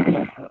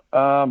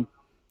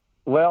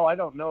 Well, I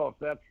don't know if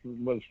that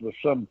was the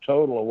sum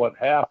total of what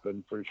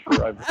happened for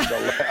sure. I've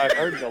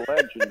heard the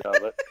legend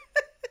of it,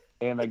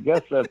 and I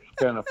guess that's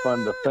kind of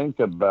fun to think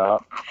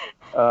about.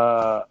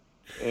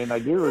 And I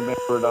do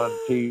remember it on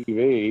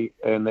TV,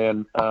 and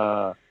then,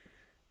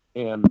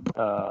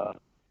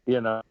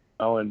 you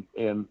know,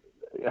 and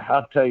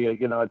I'll tell you,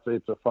 you know,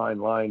 it's a fine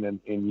line, and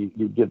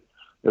you get,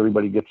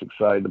 everybody gets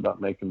excited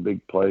about making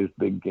big plays,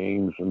 big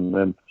games, and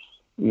then,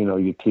 you know,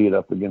 you tee it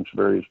up against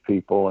various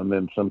people, and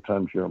then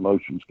sometimes your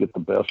emotions get the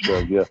best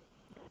of you.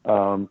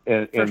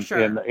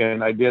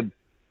 And I did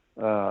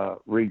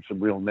read some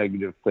real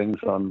negative things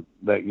on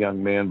that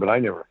young man, but I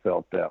never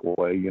felt that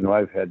way. You know,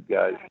 I've had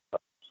guys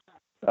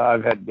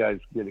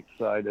get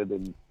excited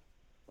and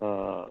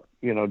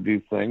you know,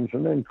 do things,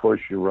 and then of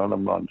course you run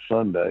them on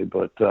Sunday,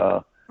 but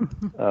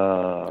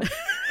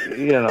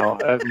you know,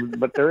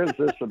 but there is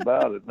this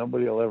about it.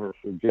 Nobody will ever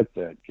forget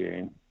that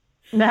game.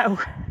 No.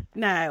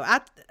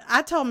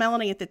 I told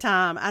Melanie at the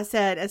time, I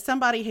said, as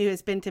somebody who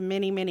has been to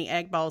many, many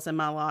Egg Bowls in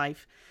my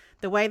life,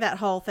 the way that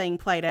whole thing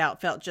played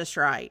out felt just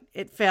right.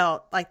 It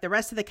felt like the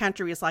rest of the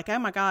country was like, oh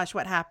my gosh,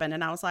 what happened?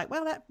 And I was like,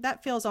 well,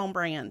 that feels on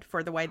brand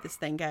for the way this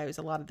thing goes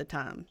a lot of the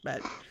time.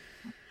 But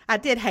I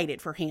did hate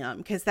it for him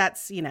because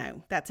that's, you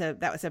know, that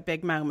was a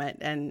big moment.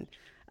 And,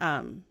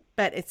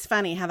 but it's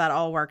funny how that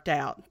all worked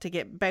out to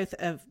get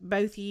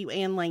both you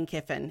and Lane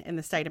Kiffin in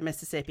the state of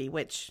Mississippi,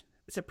 which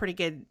is a pretty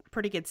good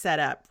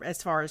setup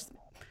as far as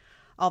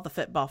all the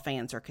football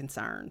fans are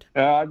concerned.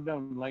 I've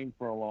known Lane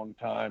for a long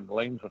time.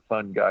 Lane's a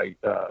fun guy.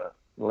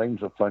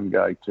 Lane's a fun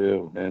guy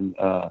too. And,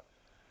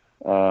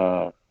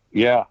 of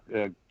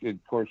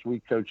course we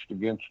coached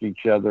against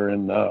each other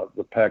in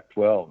the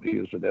Pac-12. He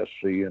was at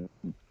SC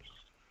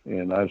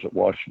and I was at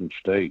Washington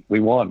State. We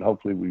won.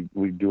 Hopefully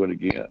we do it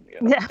again. You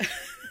know? Yeah.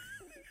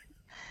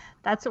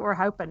 That's what we're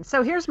hoping.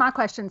 So here's my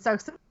question. So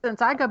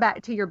since I go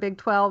back to your Big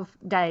 12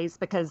 days,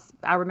 because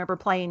I remember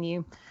playing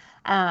you,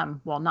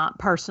 well, not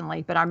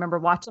personally, but I remember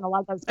watching a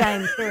lot of those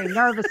games very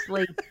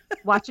nervously,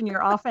 watching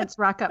your offense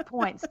rack up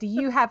points. Do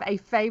you have a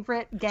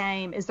favorite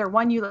game? Is there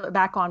one you look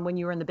back on when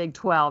you were in the Big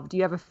 12? Do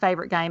you have a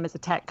favorite game as a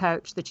Tech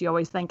coach that you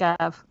always think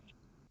of?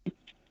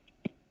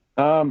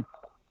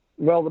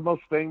 Well, the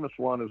most famous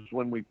one is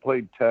when we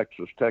played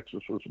Texas.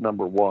 Texas was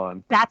number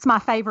one. That's my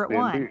favorite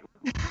one.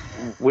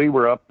 We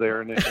were up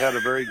there, and it had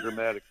a very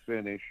dramatic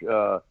finish. We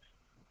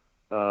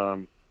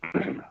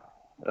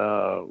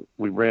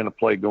ran a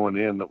play going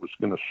in that was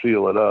going to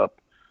seal it up,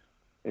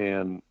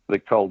 and they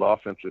called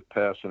offensive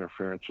pass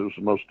interference. It was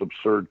the most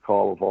absurd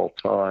call of all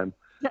time.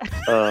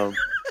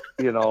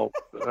 You know,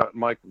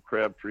 Michael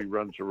Crabtree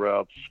runs a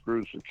route,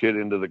 screws the kid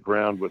into the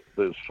ground with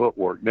his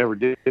footwork. Never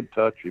did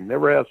touch him.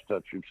 Never has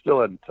touched him.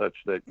 Still hadn't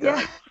touched that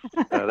guy.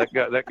 Yeah.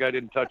 That guy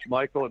didn't touch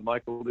Michael, and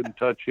Michael didn't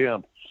touch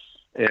him.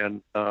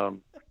 And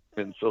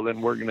so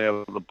then we're going to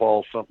have the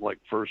ball something like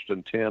 1st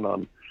and 10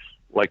 on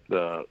like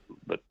the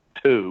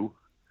 2,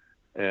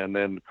 and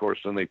then of course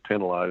then they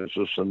penalized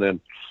us, and then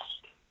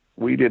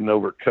we didn't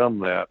overcome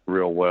that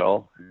real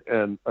well,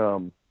 and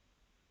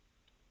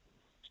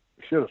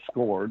should have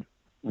scored.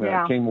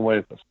 Yeah. Came away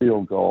with a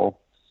field goal.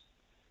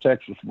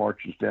 Texas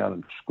marches down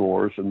and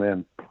scores, and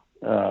then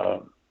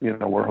you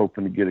know, we're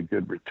hoping to get a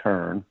good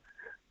return.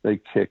 They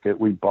kick it.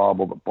 We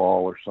bobble the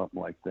ball or something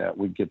like that.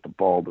 We get the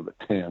ball to the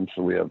 10,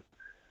 so we have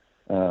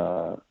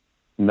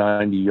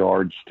 90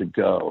 yards to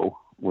go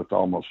with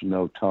almost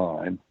no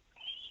time,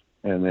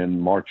 and then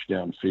march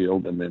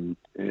downfield, and then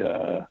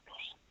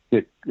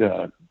hit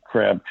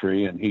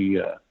Crabtree, and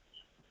he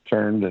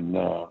turned and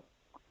up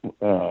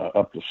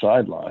the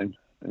sideline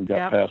and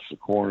got past the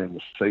corner, and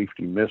the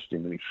safety missed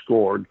him, and he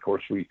scored. Of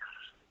course, we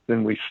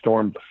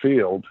stormed the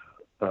field.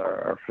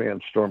 Our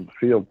fans stormed the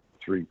field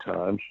 3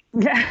 times.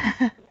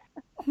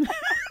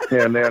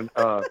 And then,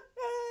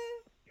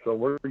 so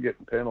we're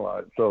getting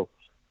penalized. So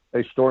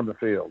they stormed the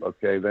field.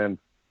 Okay, then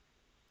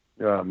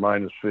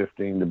minus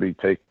 15 to be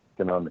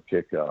taken on the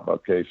kickoff.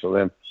 Okay, so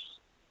then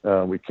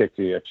we kicked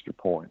the extra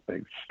point.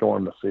 They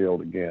stormed the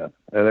field again.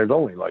 And there's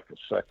only like a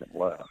second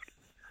left.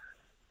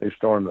 They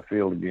stormed the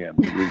field again.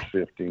 We lose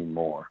 15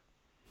 more.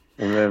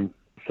 And then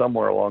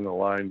somewhere along the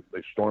line,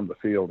 they stormed the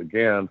field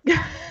again.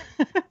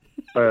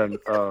 And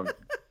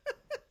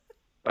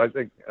I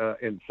think,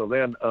 and so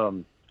then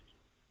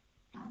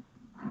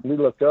we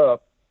look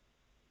up,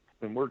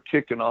 and we're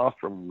kicking off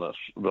from the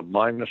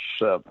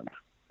 -7.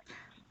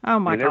 Oh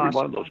my gosh! Every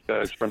one of those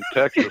guys from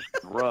Texas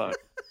can run.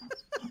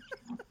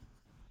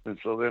 And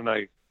so then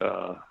and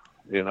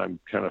I'm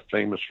kind of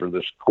famous for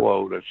this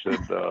quote. I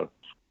said,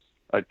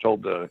 I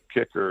told the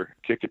kicker,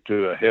 kick it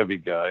to a heavy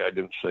guy. I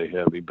didn't say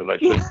heavy, but I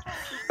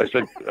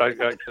said,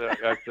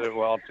 I said,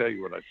 well, I'll tell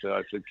you what I said.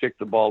 I said, kick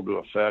the ball to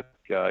a fat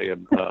guy,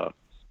 and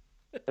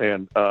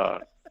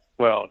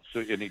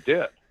he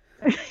did.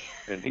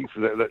 And he's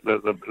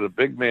the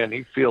big man.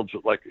 He fields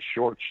it like a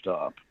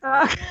shortstop.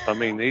 I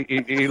mean,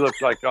 he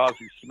looks like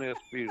Ozzie Smith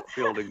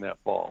fielding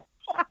that ball.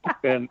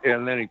 And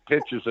then he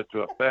pitches it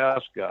to a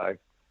fast guy,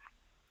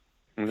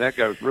 and that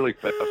guy was really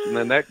fast. And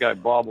then that guy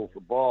bobbles the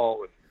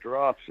ball and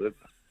drops it,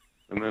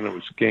 and then it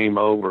was game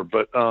over.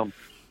 But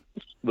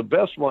the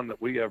best one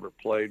that we ever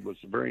played was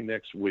the very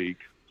next week,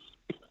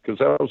 because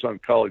that was on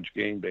College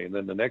Game Day, and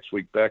then the next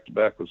week back to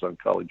back was on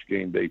College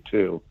Game Day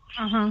too.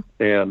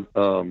 And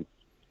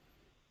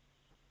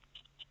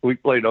we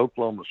played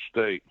Oklahoma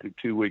State, who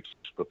 2 weeks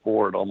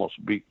before it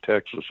almost beat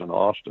Texas and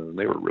Austin, and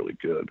they were really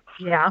good.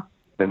 Yeah.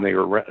 And they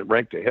were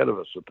ranked ahead of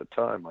us at the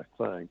time, I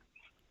think.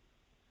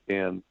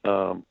 And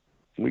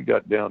we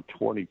got down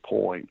 20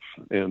 points.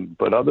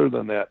 But other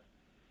than that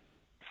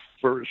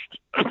first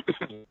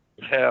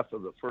half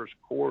of the first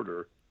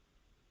quarter,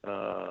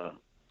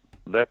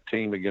 that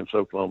team against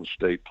Oklahoma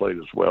State played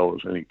as well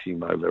as any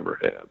team I've ever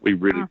had. We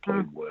really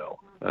played well.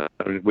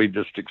 We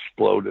just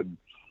exploded,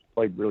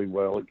 played really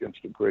well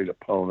against a great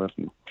opponent,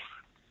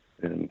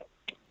 and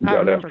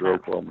got after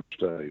Oklahoma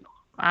State.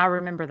 I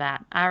remember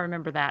that.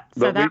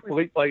 So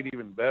we played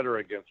even better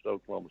against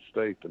Oklahoma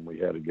State than we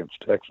had against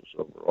Texas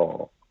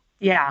overall.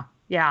 Yeah.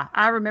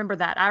 I remember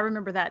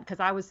that because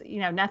I was,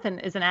 nothing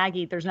is an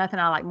Aggie. There's nothing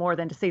I like more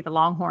than to see the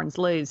Longhorns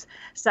lose.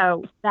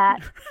 So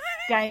that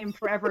game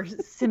forever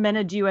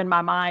cemented you in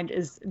my mind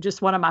is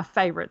just one of my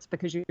favorites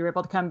because you were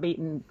able to come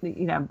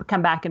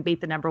back and beat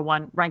the number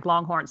 1 ranked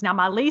Longhorns. Now,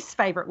 my least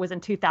favorite was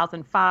in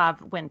 2005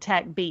 when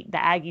Tech beat the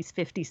Aggies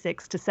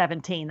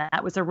 56-17.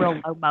 That was a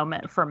real low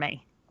moment for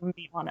me. I'm gonna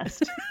be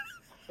honest.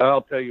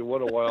 I'll tell you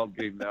what a wild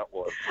game that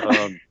was.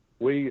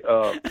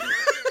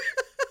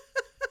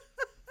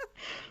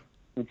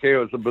 Okay, it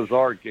was a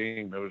bizarre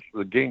game.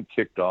 The game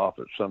kicked off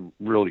at some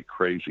really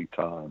crazy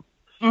time,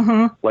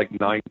 like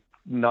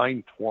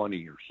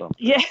 9:20 or something.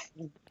 Yeah.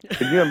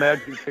 Can you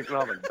imagine kicking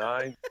off at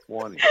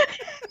 9:20?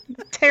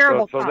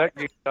 Terrible. So that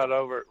game got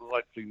over.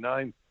 Let's see,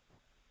 9:20,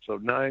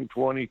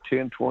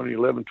 10:20,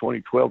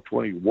 11:20,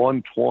 12:20,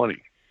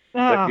 1:20.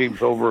 That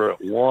game's over at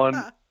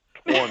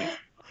 1:20.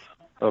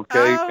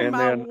 Okay, and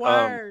then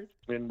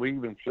and we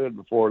even said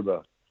before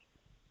the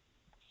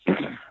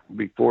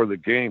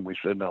game, we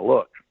said, now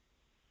look,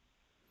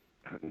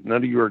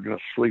 none of you are going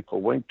to sleep a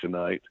wink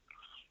tonight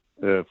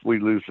if we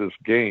lose this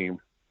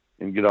game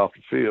and get off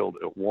the field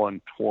at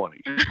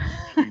 1:20.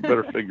 You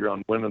better figure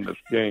on winning this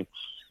game.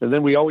 And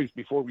then we always,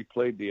 before we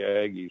played the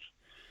Aggies,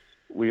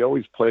 we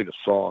always played a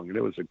song, and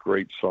it was a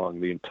great song.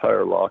 The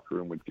entire locker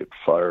room would get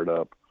fired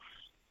up.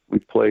 We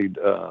played,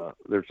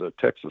 there's a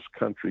Texas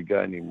country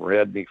guy named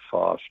Radney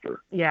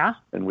Foster. Yeah.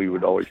 And we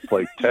would always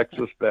play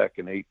Texas back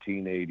in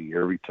 1880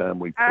 every time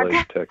we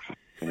played Texas.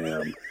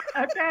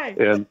 Okay.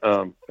 And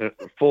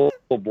full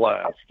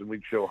blast. And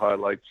we'd show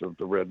highlights of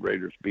the Red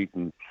Raiders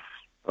beating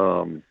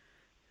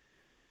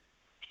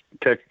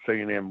Texas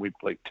A&M. We'd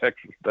play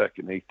Texas back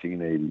in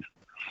 1880s.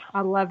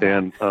 I love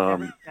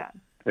that.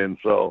 And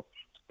so,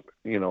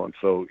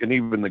 and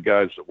even the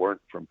guys that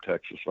weren't from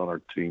Texas on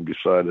our team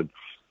decided,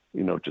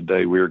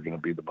 today we're going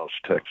to be the most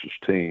Texas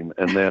team.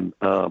 And then,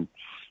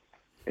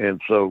 and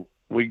so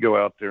we go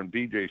out there, and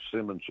B.J.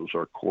 Simmons was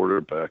our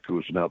quarterback, who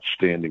was an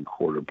outstanding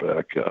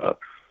quarterback,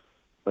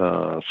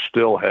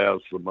 still has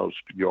the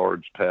most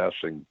yards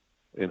passing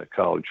in a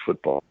college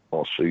football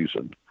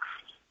season.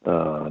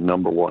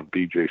 Number 1,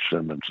 B.J.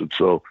 Simmons. And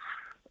so,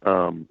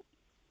 and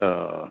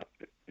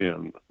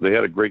they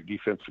had a great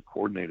defensive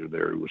coordinator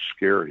there who was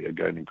scary, a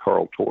guy named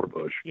Carl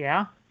Torbush.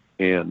 Yeah.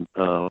 And,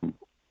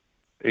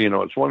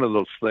 it's one of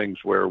those things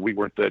where we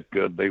weren't that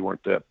good, they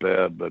weren't that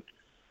bad, but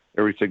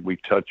everything we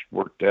touched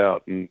worked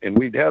out. And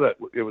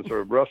it was a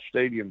rough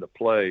stadium to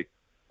play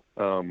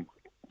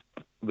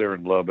there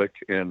in Lubbock.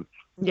 And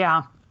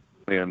yeah.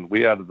 And we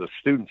had the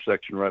student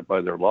section right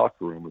by their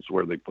locker room is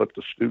where they put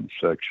the student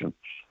section.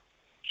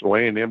 So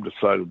A&M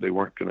decided they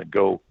weren't going to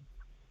go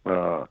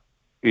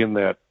in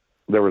that.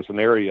 There was an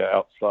area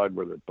outside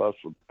where the bus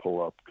would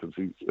pull up because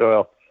it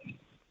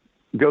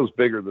goes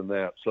bigger than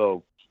that.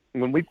 So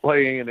when we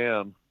play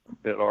A&M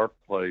at our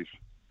place,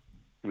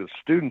 the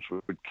students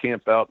would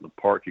camp out in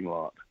the parking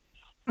lot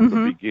at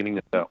the beginning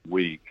of that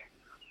week.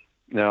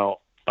 Now,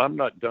 I'm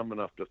not dumb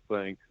enough to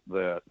think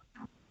that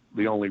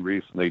the only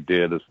reason they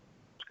did is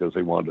because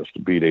they wanted us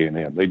to beat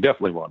A&M. They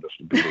definitely wanted us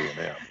to beat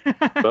A&M.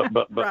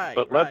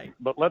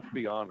 But let's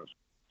be honest.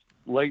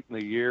 Late in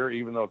the year,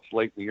 even though it's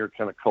late in the year,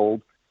 kind of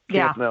cold,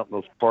 camping out in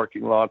those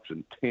parking lots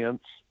in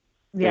tents.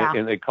 Yeah.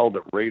 And they called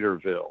it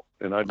Raiderville.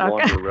 And I'd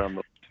wander around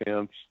those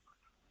tents,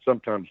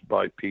 sometimes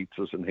buy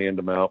pizzas and hand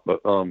them out.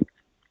 But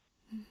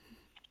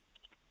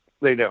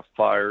they'd have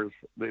fires.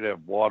 They'd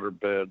have water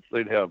beds.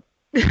 They'd have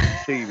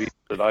TVs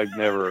that I've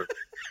never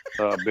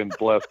been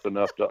blessed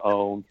enough to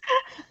own.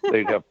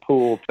 They'd have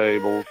pool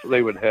tables.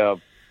 They would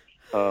have,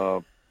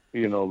 those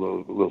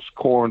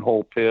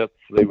cornhole pits.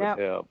 They would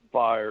have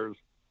fires.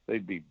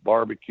 They'd be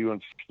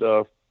barbecuing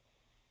stuff.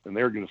 And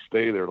they were going to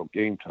stay there till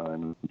game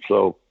time. And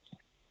so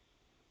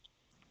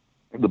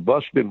the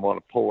bus didn't want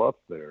to pull up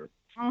there.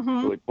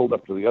 So they pulled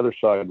up to the other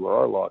side where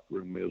our locker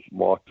room is and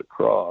walked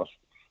across.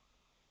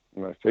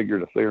 And I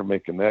figured if they were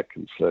making that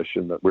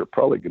concession that we're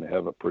probably going to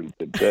have a pretty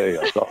good day.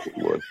 I thought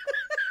we would.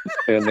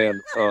 And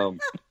then,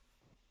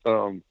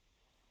 and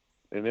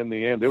in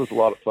the end, it was a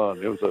lot of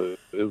fun. It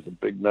was a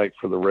big night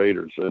for the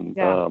Raiders. And,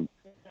 can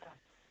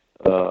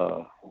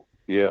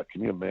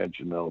you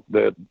imagine though?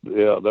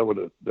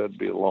 That'd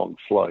be a long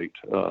flight,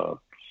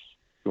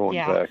 going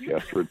back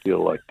after a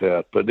deal like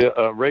that. But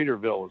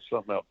Raiderville was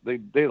something else.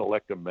 They'd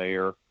elect a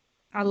mayor.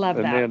 I love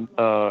that. And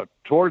then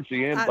towards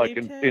the end,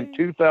 in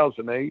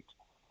 2008,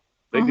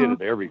 they did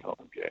it every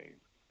home game.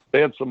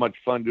 They had so much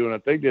fun doing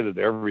it. They did it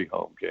every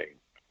home game.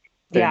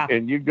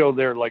 And you go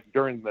there like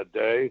during the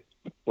day,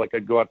 like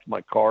I'd go out to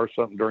my car or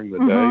something during the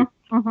day.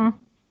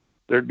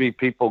 There'd be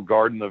people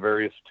guarding the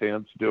various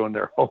tents doing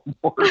their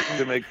homework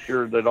to make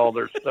sure that all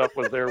their stuff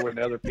was there when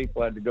other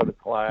people had to go to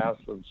class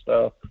and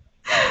stuff.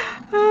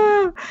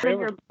 It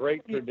was a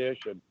great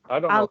tradition. I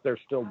don't know if they're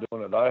still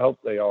doing it. I hope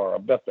they are. I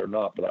bet they're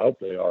not, but I hope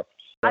they are.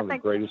 One of the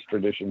greatest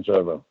traditions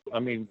ever. I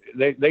mean,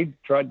 they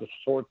tried to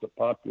sort the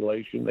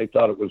population. They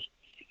thought it was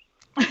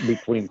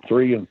between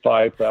 3,000 and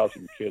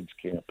 5,000 kids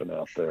camping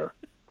out there.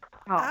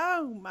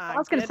 Oh my! I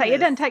was going to say it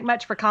doesn't take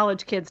much for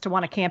college kids to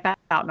want to camp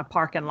out in a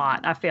parking lot.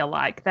 I feel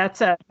like that's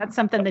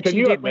something that Can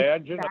you do. Can you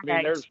imagine? I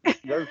mean,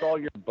 there's all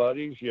your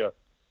buddies. You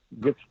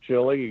get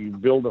chilly. You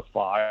build a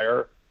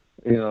fire.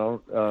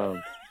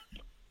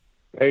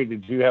 Hey,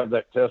 did you have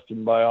that test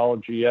in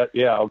biology yet?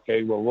 Yeah.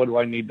 Okay. Well, what do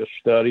I need to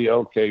study?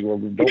 Okay. Well,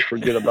 don't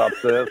forget about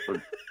this.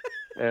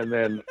 And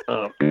then,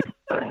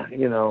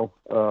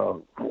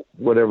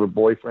 whatever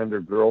boyfriend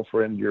or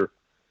girlfriend you're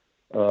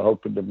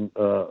hoping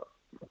to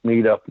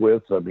meet up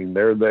with. I mean,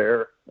 they're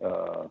there.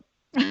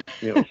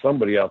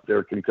 Somebody out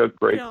there can cook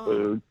great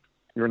food.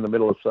 You're in the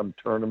middle of some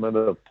tournament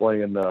of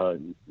playing,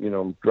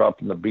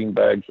 dropping the bean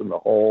bags in the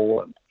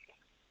hole.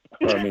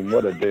 And I mean,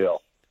 what a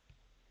deal.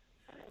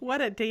 What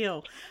a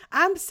deal.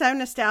 I'm so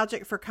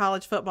nostalgic for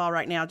college football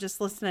right now, just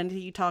listening to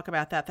you talk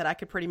about that I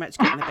could pretty much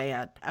get in the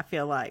bed, I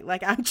feel like.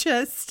 Like, I'm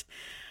just,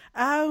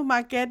 oh,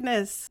 my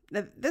goodness.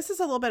 Now, this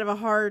is a little bit of a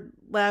hard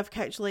love,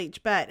 Coach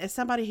Leach, but as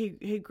somebody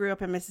who grew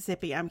up in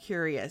Mississippi, I'm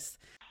curious.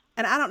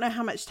 And I don't know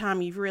how much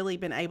time you've really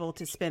been able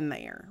to spend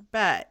there,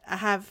 but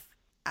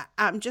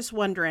I'm just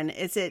wondering,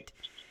 is it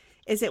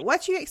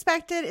what you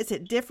expected? Is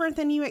it different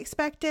than you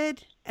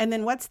expected? And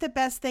then what's the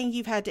best thing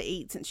you've had to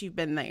eat since you've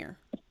been there?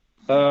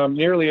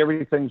 Nearly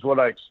everything's what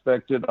I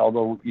expected,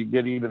 although you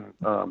get even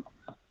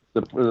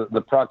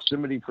the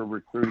proximity for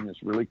recruiting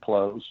is really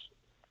close.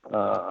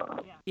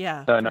 And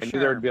I knew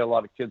there'd be a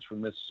lot of kids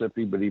from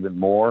Mississippi, but even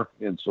more.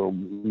 And so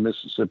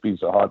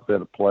Mississippi's a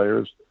hotbed of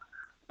players.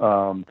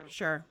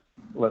 Sure.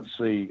 Let's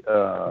see.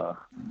 Oh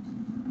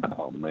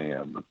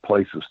man, the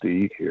places to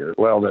eat here.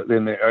 Well,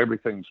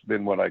 everything's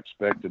been what I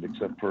expected,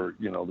 except for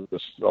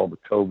all the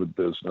COVID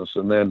business,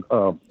 and then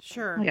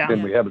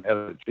Then we haven't had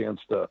a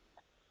chance to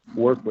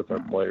work with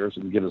our players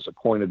and get as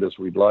acquainted as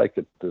we'd like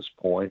at this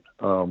point.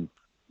 You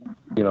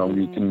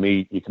can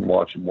meet, you can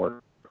watch them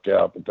work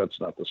out, but that's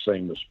not the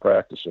same as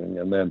practicing.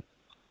 And then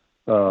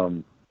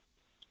the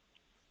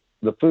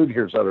food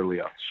here is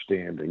utterly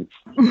outstanding.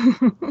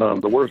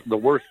 The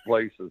worst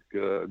place is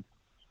good.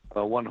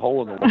 One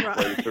hole in the wall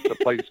place. There's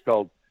a place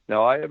called.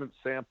 Now I haven't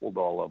sampled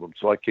all of them,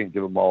 so I can't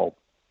give them all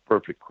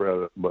perfect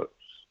credit. But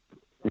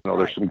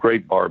there's some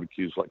great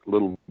barbecues like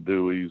Little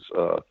Dewey's.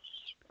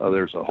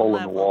 There's a hole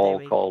in the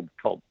wall called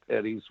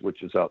Petty's,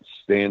 which is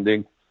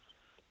outstanding.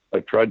 I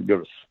tried to go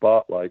to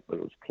Spotlight, but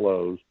it was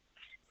closed.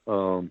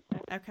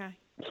 Okay.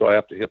 So I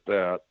have to hit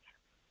that.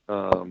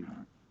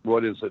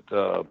 What is it?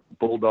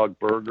 Bulldog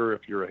Burger,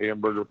 if you're a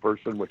hamburger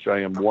person, which I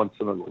am once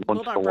in a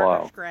while.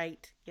 Burger's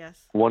great.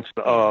 Yes. The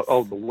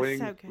wings.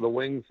 So the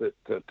wings at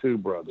Two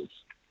Brothers.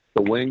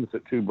 The wings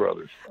at Two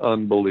Brothers,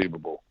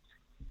 unbelievable.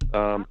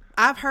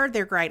 I've heard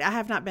they're great. I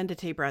have not been to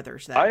Two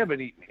Brothers, though. I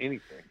haven't eaten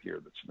anything here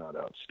that's not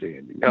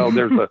outstanding.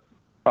 There's a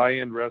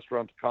high-end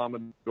restaurant, the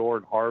Commodore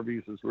and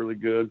Harvey's is really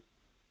good.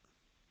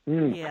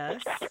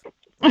 Yes.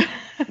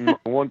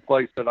 One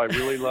place that I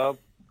really love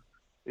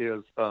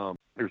is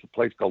there's a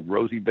place called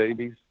Rosie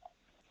Babies,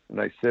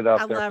 and I sit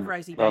out there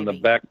on the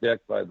back deck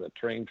by the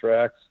train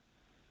tracks,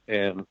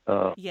 and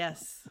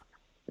yes,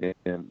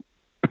 and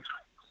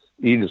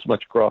eat as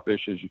much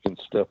crawfish as you can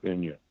stuff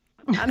in you.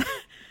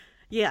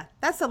 Yeah,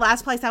 that's the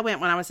last place I went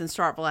when I was in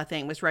Starkville, I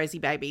think, was Rosie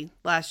Baby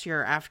last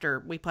year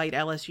after we played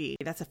LSU.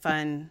 That's a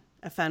fun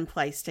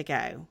place to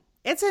go.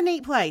 It's a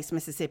neat place,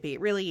 Mississippi.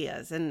 It really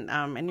is. And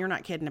you're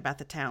not kidding about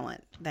the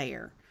talent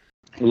there.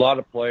 A lot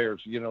of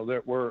players,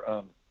 there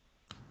were,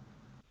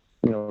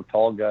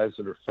 tall guys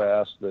that are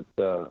fast that,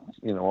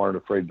 aren't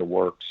afraid to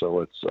work.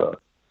 So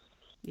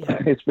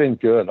it's been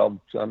good.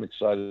 I'm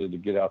excited to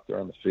get out there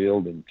on the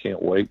field and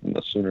can't wait. And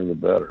the sooner the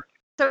better.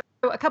 So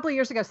a couple of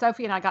years ago,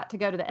 Sophie and I got to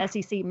go to the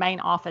SEC main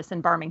office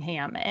in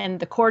Birmingham, and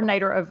the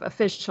coordinator of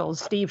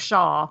officials, Steve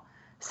Shaw,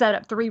 set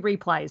up 3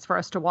 replays for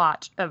us to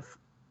watch of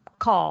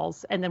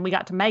calls, and then we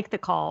got to make the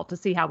call to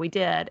see how we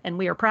did, and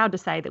we are proud to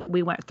say that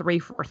we went 3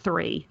 for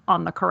 3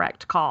 on the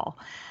correct call.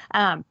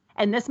 And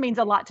this means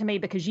a lot to me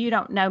because you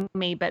don't know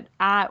me, but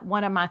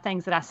one of my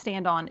things that I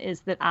stand on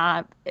is that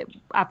I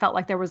felt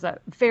like there was a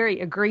very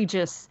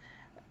egregious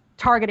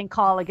targeting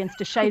call against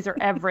DeShazer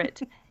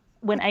Everett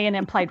when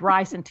A&M played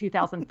Rice in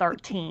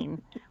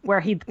 2013, where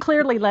he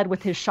clearly led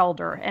with his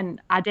shoulder. And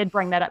I did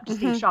bring that up to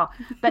Steve Shaw.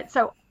 But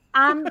so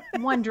I'm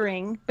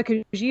wondering,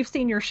 because you've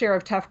seen your share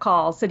of tough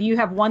calls, so do you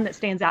have one that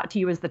stands out to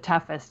you as the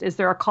toughest? Is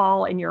there a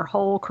call in your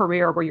whole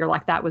career where you're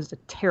like, that was a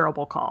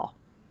terrible call?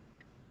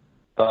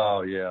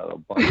 Oh, yeah, a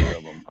bunch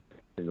of them.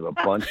 A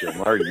bunch of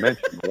them. I already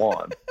mentioned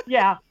one.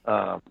 Yeah.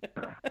 I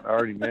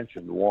already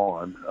mentioned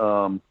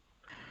one.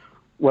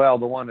 Well,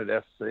 the one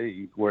at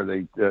SC where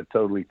they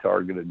totally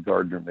targeted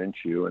Gardner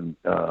Minshew, and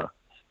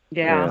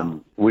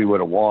we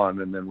would have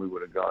won, and then we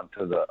would have gone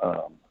to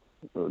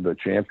the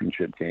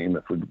championship game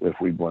if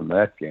we'd won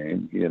that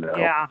game,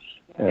 Yeah.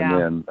 And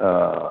then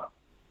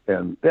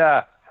and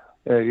that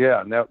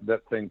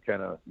thing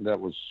that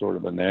was sort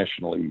of a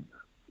nationally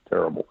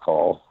terrible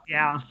call.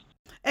 Yeah.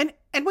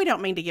 And we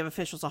don't mean to give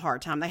officials a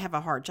hard time. They have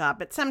a hard job.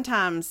 But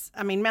sometimes,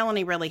 I mean,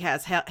 Melanie really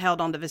has held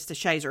on to this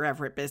DeShazer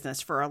Everett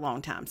business for a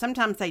long time.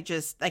 Sometimes they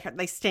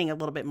sting a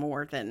little bit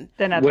more than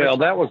others. Well,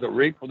 that was a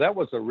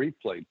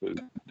replay booth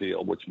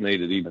deal, which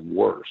made it even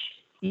worse.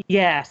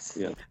 Yes.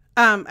 Yeah.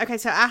 Okay,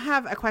 so I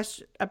have a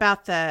question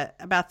about the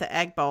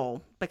Egg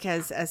Bowl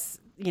because, as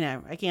you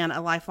know, again, a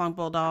lifelong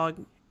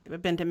Bulldog.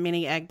 I've been to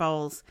many Egg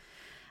Bowls,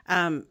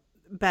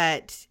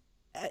 but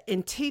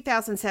in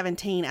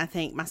 2017, I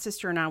think my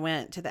sister and I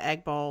went to the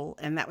Egg Bowl,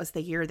 and that was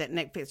the year that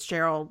Nick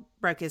Fitzgerald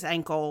broke his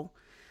ankle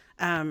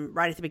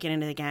right at the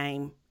beginning of the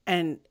game.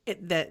 And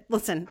the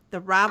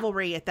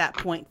rivalry at that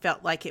point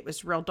felt like it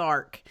was real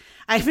dark.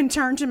 I even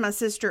turned to my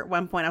sister at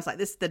one point. I was like,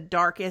 "This is the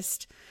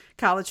darkest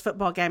college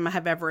football game I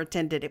have ever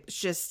attended."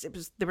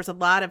 There was a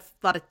lot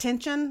of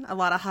tension, a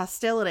lot of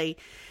hostility.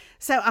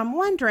 So I'm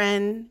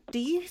wondering, do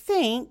you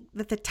think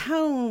that the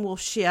tone will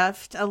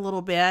shift a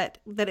little bit,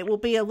 that it will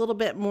be a little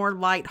bit more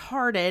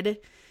lighthearted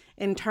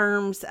in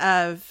terms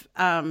of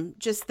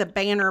just the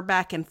banter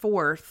back and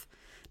forth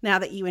now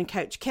that you and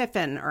Coach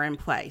Kiffin are in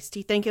place? Do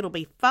you think it'll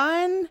be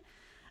fun?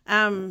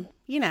 Something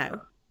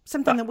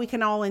that we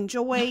can all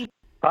enjoy?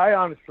 I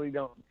honestly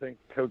don't think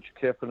Coach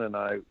Kiffin and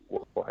I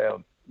will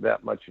have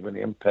that much of an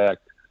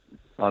impact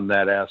on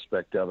that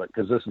aspect of it,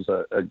 because this is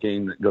a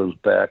game that goes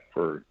back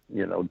for,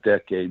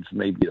 decades,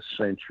 maybe a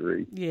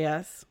century.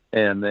 Yes.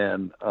 And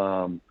then,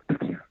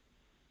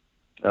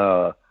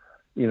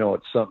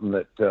 it's something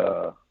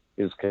that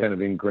is kind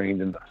of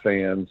ingrained in the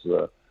fans,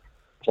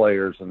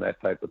 players, and that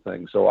type of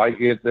thing. So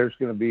there's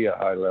going to be a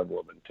high level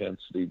of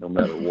intensity no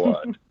matter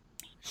what.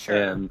 Sure.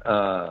 And,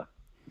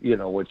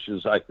 which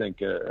is, I think,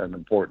 an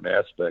important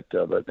aspect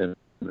of it. And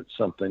it's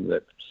something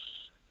that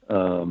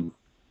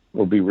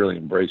will be really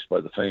embraced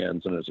by the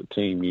fans. And as a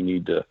team, you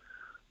need to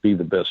be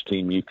the best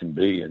team you can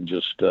be, and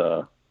just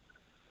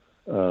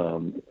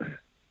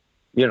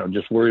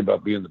worry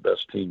about being the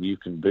best team you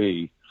can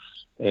be.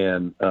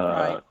 And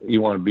Right.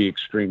 You want to be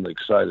extremely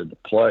excited to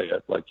play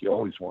it like you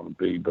always want to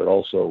be, but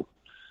also,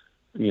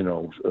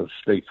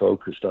 stay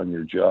focused on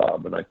your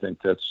job. And I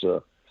think that's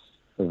a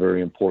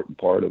very important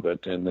part of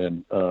it. And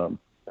then,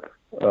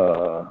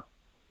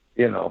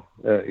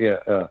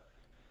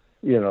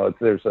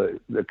 there's a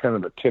kind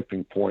of a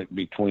tipping point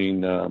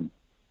between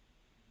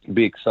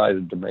be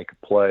excited to make a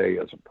play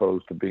as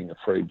opposed to being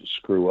afraid to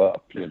screw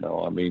up.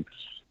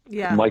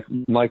 Yeah.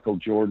 Michael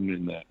Jordan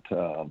in that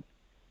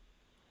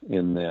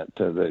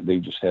they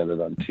just had it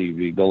on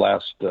TV. The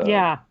Last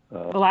Dance.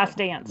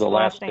 The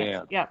Last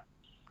Dance. Yeah.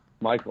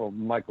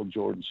 Michael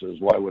Jordan says,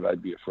 "Why would I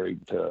be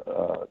afraid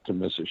to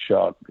miss a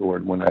shot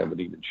when I haven't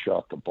even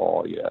shot the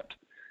ball yet?"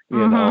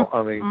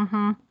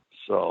 Mm-hmm.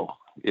 So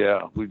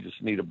yeah, we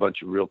just need a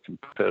bunch of real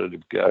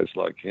competitive guys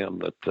like him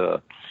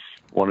that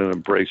want to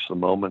embrace the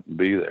moment and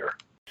be there.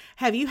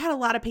 Have you had a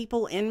lot of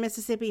people in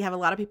Mississippi? Have a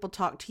lot of people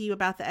talk to you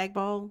about the Egg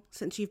Bowl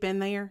since you've been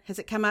there? Has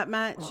it come up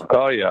much?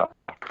 Oh yeah,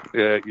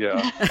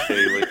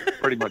 daily,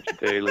 pretty much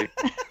daily.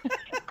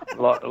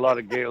 A lot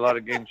of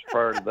games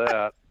prior to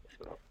that.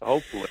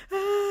 Hopefully.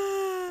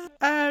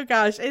 Oh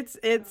gosh,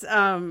 it's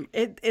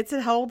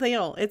a whole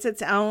deal. It's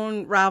its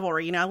own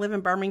rivalry. I live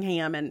in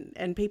Birmingham,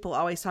 and people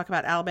always talk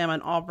about Alabama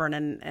and Auburn,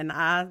 and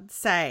I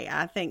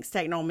think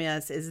State and Ole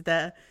Miss is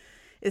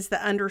is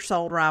the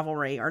undersold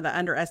rivalry or the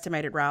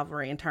underestimated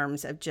rivalry in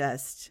terms of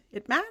just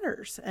it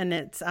matters, and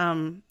it's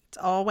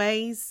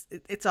always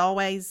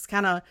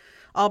kind of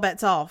all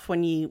bets off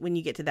when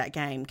you get to that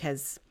game,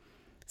 because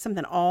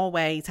something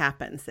always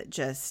happens that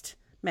just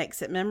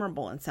makes it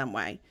memorable in some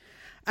way.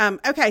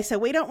 Okay, so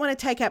we don't want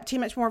to take up too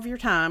much more of your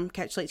time,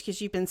 Coach Leach, because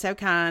you've been so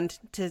kind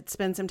to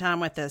spend some time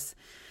with us.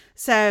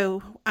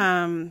 So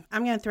I'm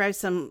going to throw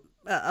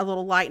a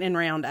little lightning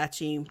round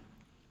at you.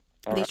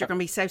 These are going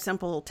to be so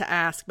simple to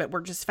ask, but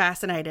we're just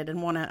fascinated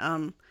and want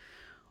to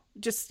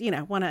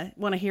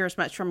want to hear as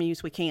much from you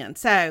as we can.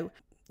 So,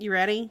 you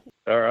ready?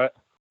 All right.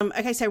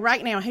 Okay, so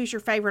right now, who's your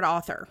favorite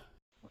author?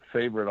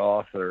 Favorite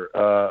author?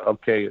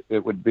 Okay,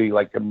 it would be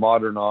like a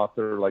modern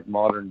author, like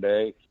modern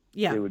day.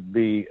 Yeah. It would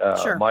be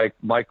Sure.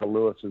 Michael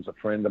Lewis is a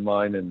friend of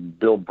mine, and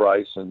Bill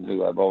Bryson,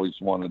 who I've always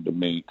wanted to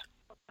meet.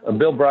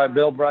 Bill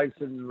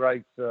Bryson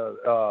writes, read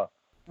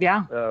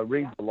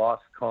The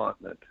Lost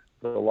Continent.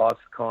 The Lost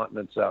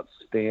Continent's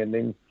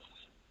outstanding.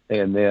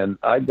 And then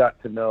I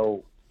got to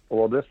know,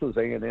 well, this was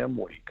A&M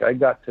week. I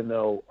got to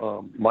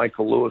know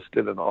Michael Lewis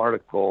did an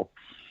article.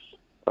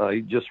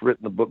 He'd just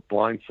written the book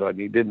Blindside, and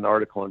he did an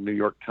article in New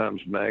York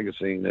Times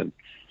Magazine,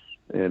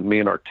 and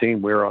me and our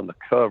team, we were on the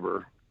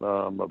cover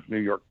of New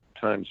York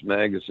Times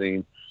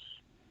Magazine,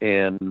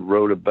 and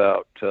wrote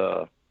about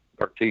our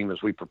team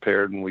as we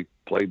prepared, and we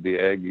played the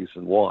Aggies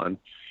and won.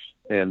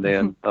 And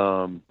then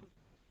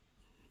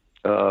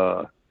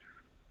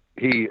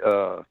he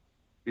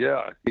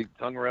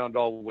hung around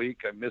all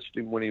week. I missed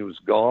him when he was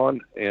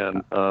gone,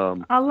 and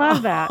I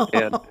love that.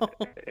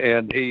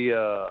 and he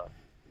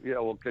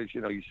because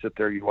you sit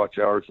there, you watch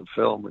hours of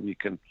film, and you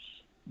can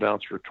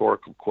bounce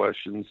rhetorical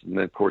questions, and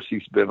then of course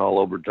he's been all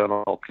over, done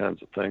all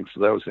kinds of things, so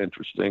that was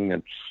interesting.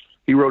 And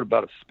he wrote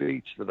about a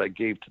speech that I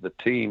gave to the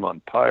team on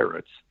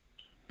pirates.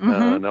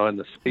 Now in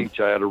the speech,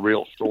 I had a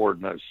real sword,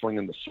 and I was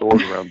slinging the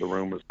sword around the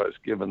room as I was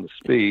giving the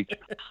speech.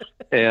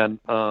 And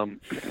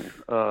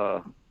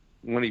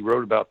when he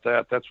wrote about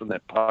that, that's when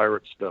that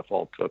pirate stuff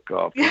all took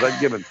off. Because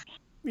I'd given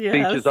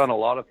speeches on a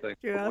lot of things.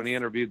 But when he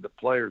interviewed the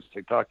players,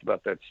 they talked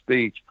about that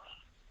speech.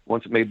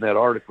 Once it made that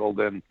article,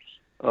 then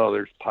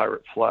there's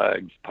pirate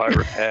flags,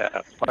 pirate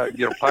hats,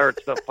 pirate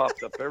stuff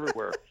popped up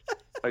everywhere.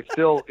 I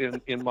still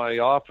in my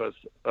office,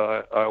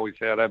 I always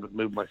had. I haven't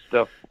moved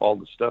all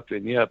the stuff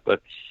in yet,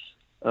 but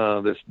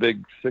this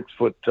big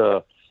 6-foot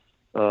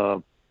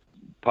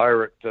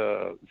pirate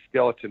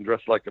skeleton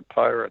dressed like a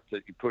pirate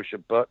that you push a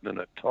button and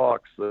it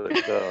talks.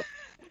 That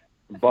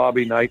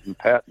Bobby Knight and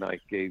Pat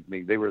Knight gave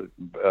me. They were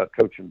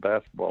coaching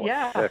basketball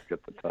at Tech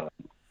at the time.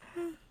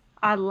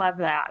 I love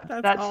that.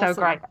 That's awesome.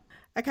 So great.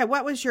 Okay,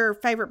 what was your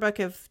favorite book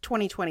of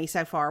 2020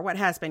 so far? What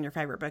has been your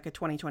favorite book of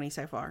 2020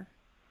 so far?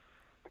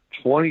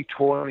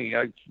 2020,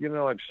 I've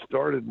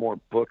started more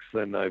books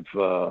than I've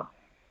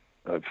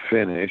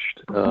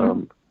finished.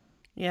 I've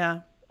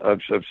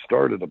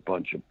started a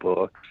bunch of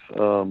books.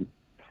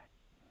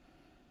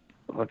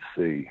 Let's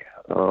see.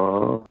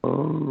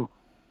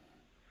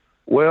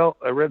 Well,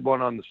 I read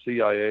one on the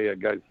CIA, a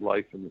guy's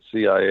life in the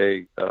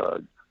CIA,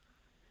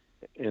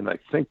 and I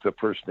think the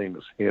first name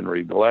is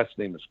Henry. The last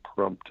name is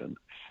Crumpton,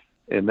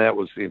 and that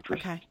was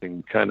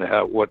interesting. Kind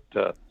of what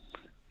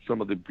some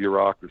of the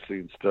bureaucracy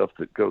and stuff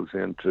that goes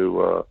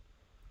into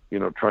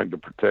trying to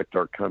protect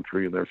our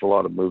country, and there's a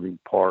lot of moving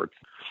parts.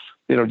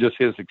 Just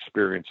his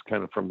experience,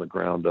 kind of from the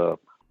ground up.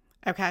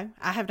 Okay,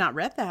 I have not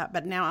read that,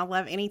 but now I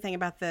love anything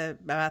about the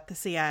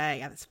CIA.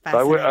 That's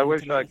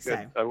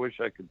fascinating. I wish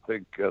I could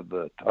think of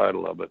the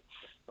title of it.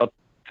 I'll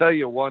tell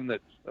you one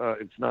that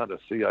it's not a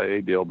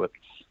CIA deal, but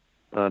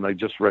and I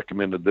just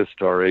recommended this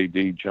to our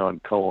AD,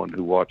 John Cohen,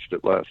 who watched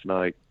it last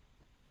night.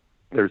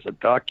 There's a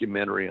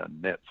documentary on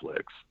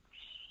Netflix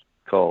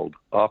called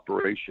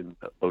Operation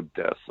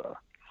Odessa.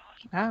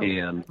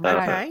 And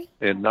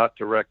not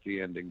to wreck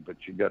the ending, but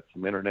you got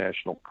some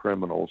international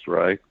criminals,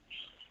 right?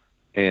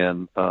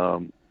 And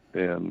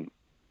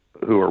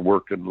who are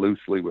working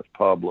loosely with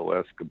Pablo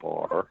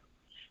Escobar.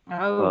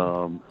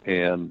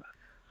 And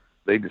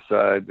they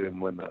decide,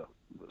 and when the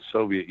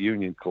Soviet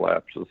Union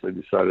collapses, they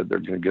decided they're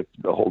going to get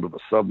a hold of a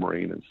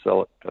submarine and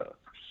sell it to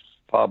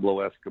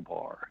Pablo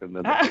Escobar. And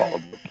then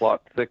the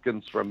plot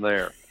thickens from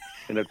there.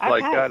 And it's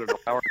like, I don't know,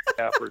 hour and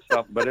a half or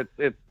something, but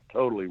it's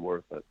totally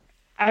worth it.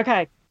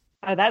 Okay.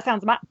 That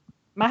sounds, my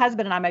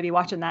husband and I may be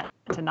watching that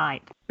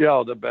tonight.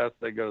 Yeah, the best.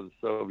 They go to the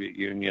Soviet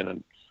Union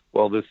and,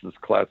 well, this is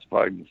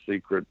classified and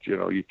secret.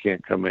 You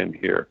can't come in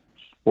here.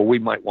 Well, we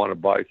might want to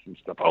buy some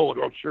stuff. Oh,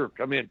 sure.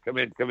 Come in. I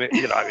mean,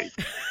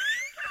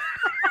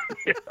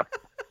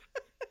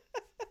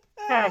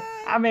 Okay.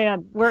 I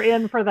mean, we're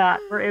in for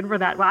that.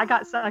 Well, I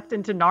got sucked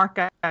into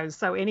Narcos,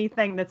 so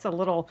anything that's a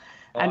little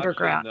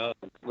underground.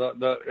 Actually, no.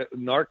 The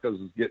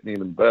Narcos is getting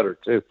even better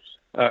too.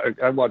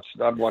 I've watched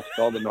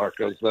all the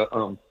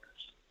Narcos.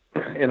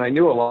 And I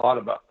knew a lot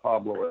about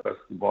Pablo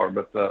Escobar,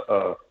 but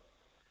the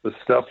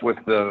stuff with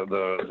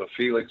the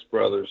Felix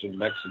brothers in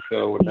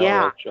Mexico and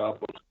now El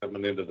Chapo's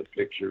coming into the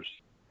pictures.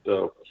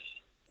 So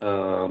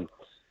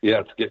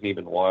Yeah, it's getting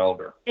even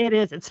wilder. It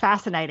is. It's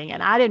fascinating.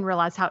 And I didn't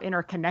realize how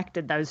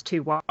interconnected those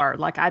two were.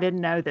 Like, I didn't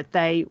know that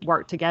they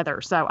worked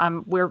together. So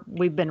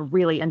we've been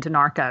really into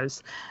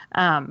Narcos.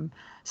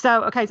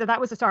 Okay, so that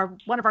was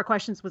one of our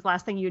questions was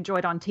last thing you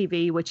enjoyed on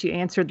TV, which you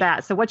answered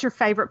that. So what's your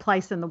favorite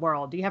place in the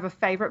world? Do you have a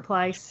favorite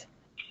place?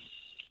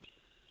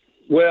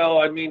 Well,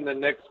 I mean, the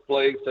next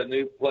place, a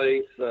new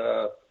place,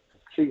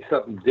 see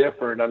something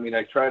different. I mean,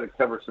 I try to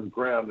cover some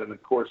ground, and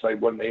of course, I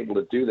wasn't able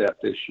to do that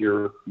this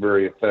year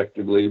very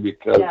effectively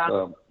because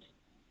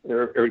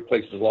every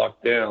place is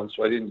locked down.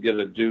 So I didn't get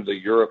to do the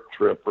Europe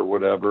trip or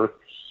whatever.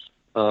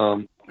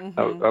 I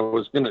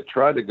was going to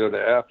try to go to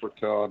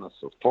Africa on a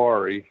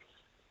safari,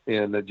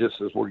 and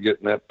just as we're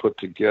getting that put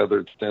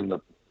together, then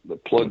the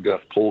plug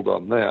got pulled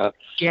on that.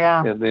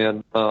 Yeah. And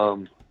then,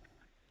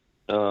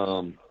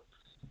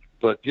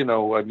 but, you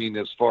know, I mean,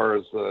 as far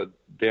as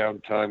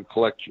downtime,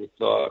 collect your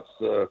thoughts,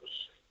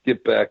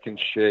 get back in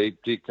shape,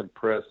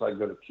 decompress, I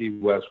go to Key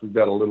West. We've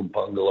got a little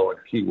bungalow at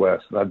Key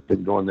West, and I've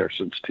been going there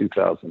since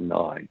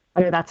 2009.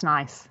 Oh, that's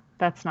nice.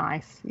 That's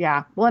nice.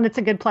 Yeah. Well, and it's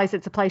a good place.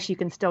 It's a place you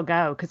can still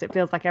go because it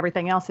feels like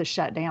everything else is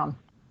shut down.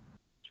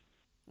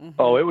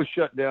 Oh, it was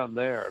shut down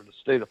there. The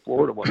state of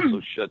Florida was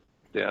shut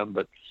down.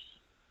 But,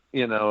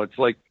 you know, it's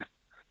like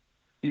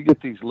you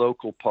get these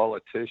local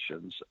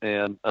politicians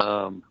and,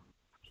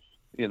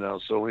 you know,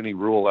 so any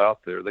rule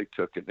out there, they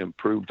took it and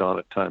improved on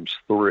it times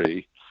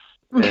 3.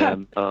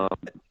 And,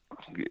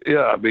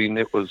 yeah, I mean,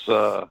 it was,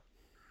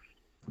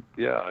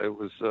 you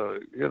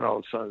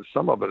know,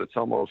 some of it, it's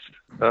almost,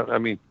 I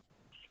mean,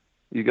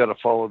 you got to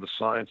follow the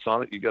science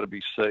on it. You got to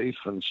be safe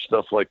and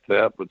stuff like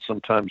that. But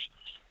sometimes,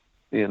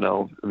 you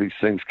know, these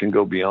things can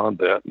go beyond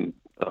that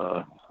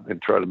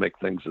and try to make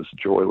things as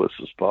joyless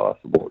as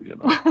possible, you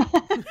know.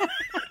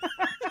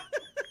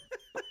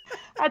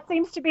 That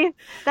seems to be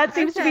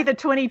the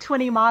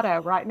 2020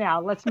 motto right now.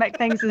 Let's make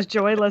things as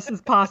joyless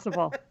as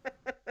possible.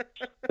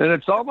 And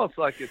it's almost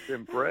like it's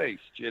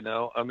embraced, you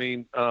know. I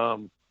mean,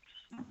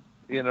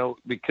 you know,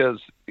 because,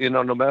 you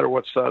know, no matter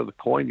what side of the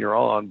coin you're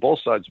on,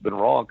 both sides have been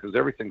wrong because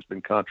everything's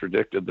been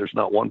contradicted. There's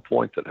not one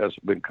point that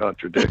hasn't been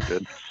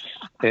contradicted.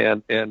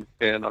 and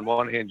on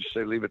one hand, you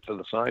say leave it to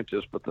the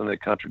scientists, but then they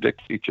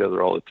contradict each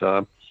other all the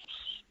time.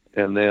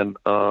 And then,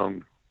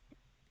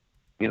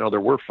 you know, there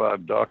were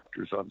 5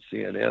 doctors on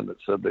CNN that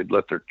said they'd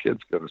let their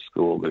kids go to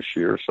school this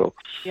year. So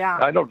yeah,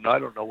 I don't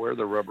know where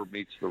the rubber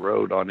meets the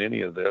road on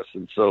any of this.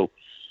 And so,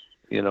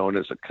 you know, and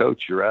as a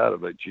coach, you're out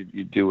of it.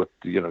 You do it,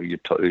 you know, you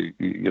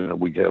know,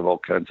 we have all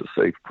kinds of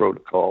safe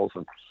protocols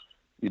and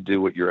you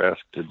do what you're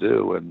asked to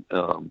do. And,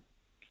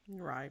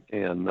 right.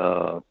 And,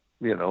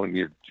 you know,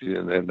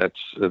 and that's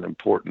an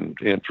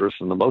important interest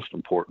and the most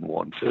important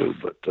one too.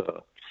 But,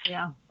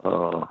 yeah,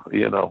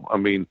 you know, I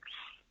mean,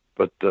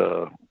 but,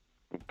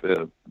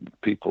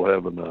 people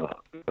having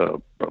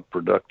a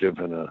productive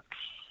and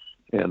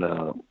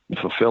a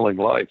fulfilling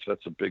life,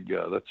 that's a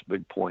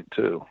big point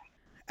too.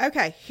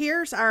 Okay,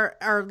 here's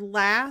our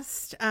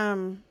last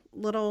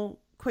little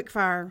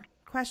quickfire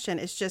question.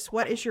 It's just,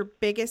 what is your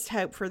biggest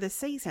hope for this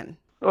season?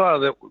 Well,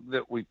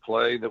 that we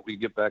play, that we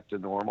get back to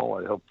normal.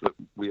 I hope that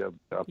we have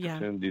the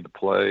opportunity to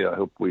play. I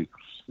hope we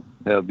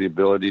have the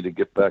ability to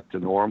get back to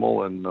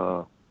normal and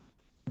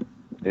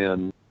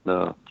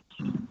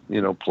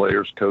you know,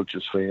 players,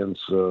 coaches, fans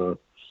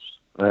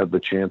have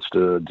the chance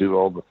to do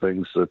all the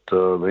things that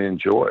they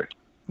enjoy.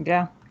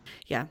 Yeah.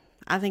 Yeah.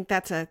 I think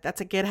that's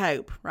a good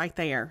hope right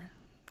there.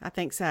 I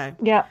think so.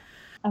 Yeah.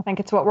 I think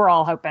it's what we're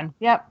all hoping.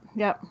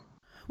 Yep.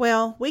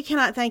 Well, we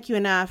cannot thank you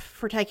enough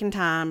for taking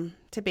time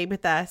to be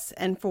with us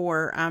and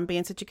for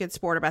being such a good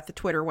sport about the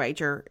Twitter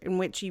wager, in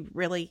which you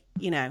really,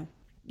 you know,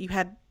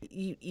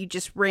 you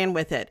just ran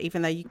with it,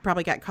 even though you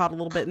probably got caught a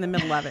little bit in the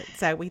middle of it.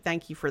 So we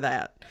thank you for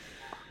that.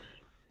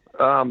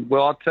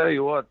 Well, I'll tell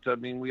you what, I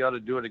mean, we ought to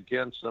do it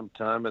again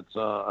sometime. It's,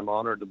 I'm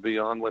honored to be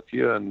on with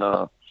you and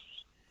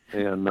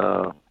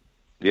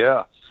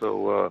yeah.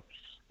 So,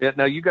 yeah,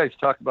 now you guys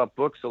talk about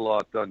books a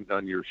lot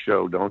on your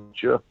show,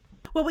 don't you?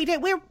 Well, we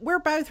did. We're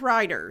both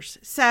writers.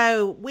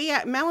 So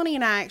Melanie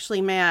and I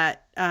actually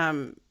met,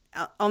 on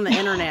the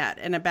internet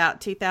in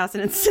about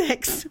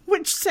 2006,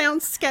 which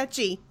sounds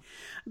sketchy,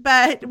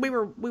 but we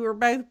were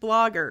both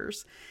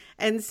bloggers.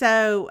 And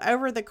so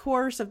over the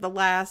course of the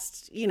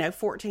last,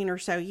 14 or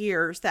so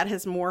years, that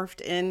has morphed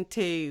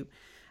into,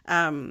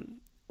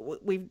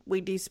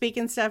 we do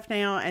speaking stuff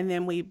now, and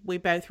then we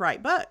both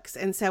write books.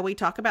 And so we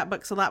talk about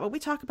books a lot, but we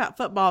talk about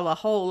football a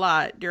whole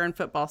lot during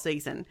football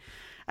season.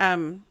 We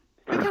kind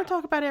of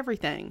talk about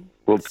everything.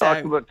 We'll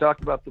talk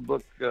about the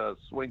book,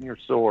 Swing Your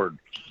Sword.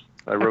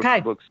 I wrote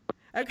the book,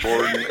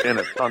 Sword, and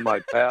it's on my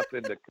path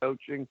into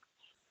coaching,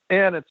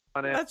 and it's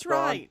on Amazon. That's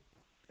right.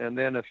 And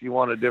then if you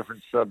want a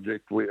different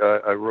subject,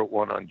 I wrote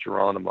one on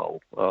Geronimo,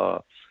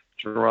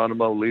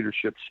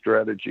 Leadership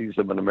Strategies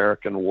of an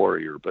American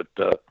Warrior. But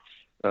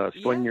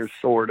Swing Your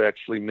Sword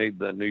actually made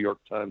the New York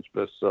Times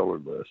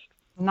bestseller list.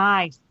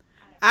 Nice.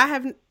 I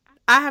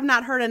have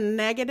not heard a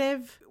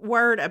negative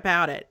word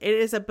about it. It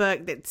is a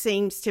book that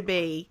seems to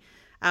be,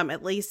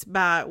 at least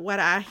by what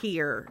I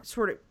hear,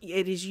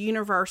 it is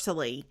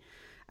universally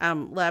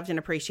loved and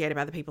appreciated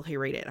by the people who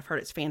read it. I've heard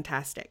it's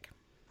fantastic.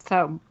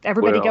 So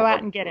everybody go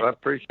out and get it. I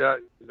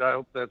appreciate it. I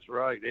hope that's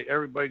right.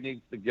 Everybody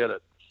needs to get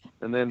it.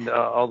 And then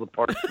all the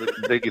parts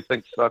that you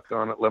think suck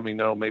on it, let me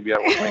know. Maybe I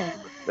will make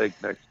a mistake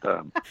next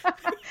time.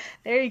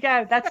 There you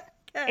go. That's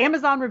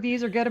Amazon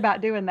reviews are good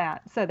about doing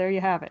that. So there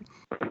you have it.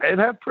 It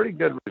had pretty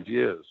good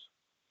reviews.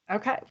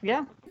 Okay.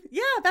 Yeah.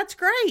 Yeah, that's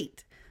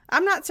great.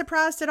 I'm not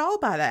surprised at all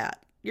by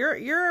that.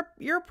 You're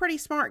a pretty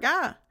smart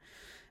guy.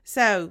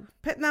 So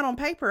putting that on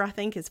paper, I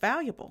think, is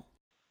valuable.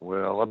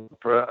 Well,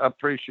 I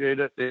appreciate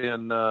it,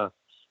 and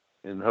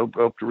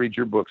hope to read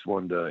your books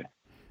one day.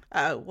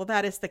 Oh, well,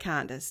 that is the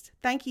kindest.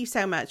 Thank you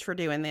so much for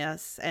doing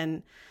this.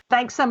 And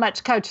thanks so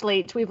much, Coach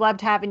Leach. We've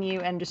loved having you,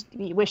 and just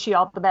wish you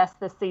all the best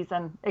this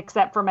season,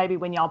 except for maybe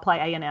when y'all play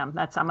A&M. I'm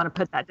going to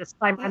put that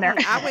disclaimer in there.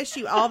 I wish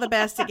you all the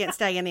best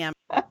against A&M.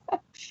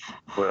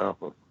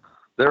 Well,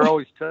 they're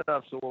always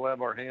tough, so we'll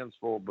have our hands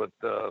full. But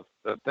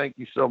thank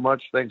you so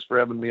much. Thanks for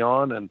having me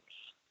on, and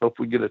hope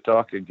we get to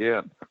talk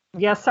again.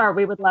 Yes, sir.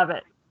 We would love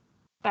it.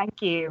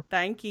 Thank you.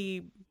 Thank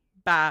you.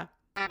 Bye.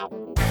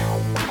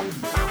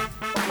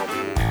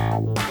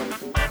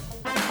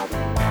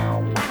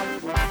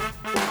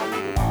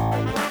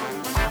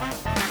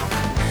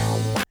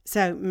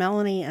 So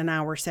Melanie and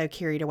I were so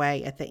carried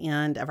away at the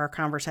end of our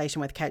conversation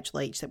with Coach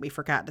Leach that we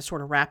forgot to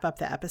sort of wrap up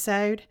the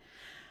episode.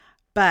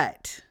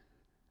 But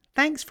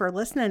thanks for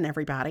listening,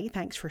 everybody.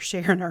 Thanks for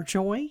sharing our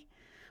joy.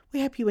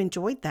 We hope you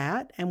enjoyed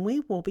that, and we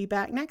will be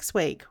back next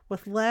week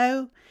with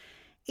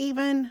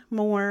even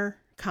more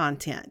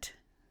content,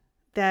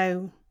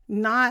 though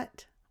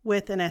not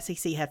with an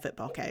SEC head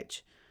football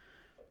coach.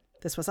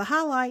 This was a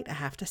highlight, I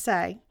have to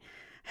say.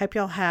 Hope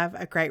y'all have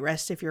a great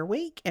rest of your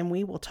week, and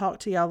we will talk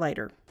to y'all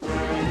later.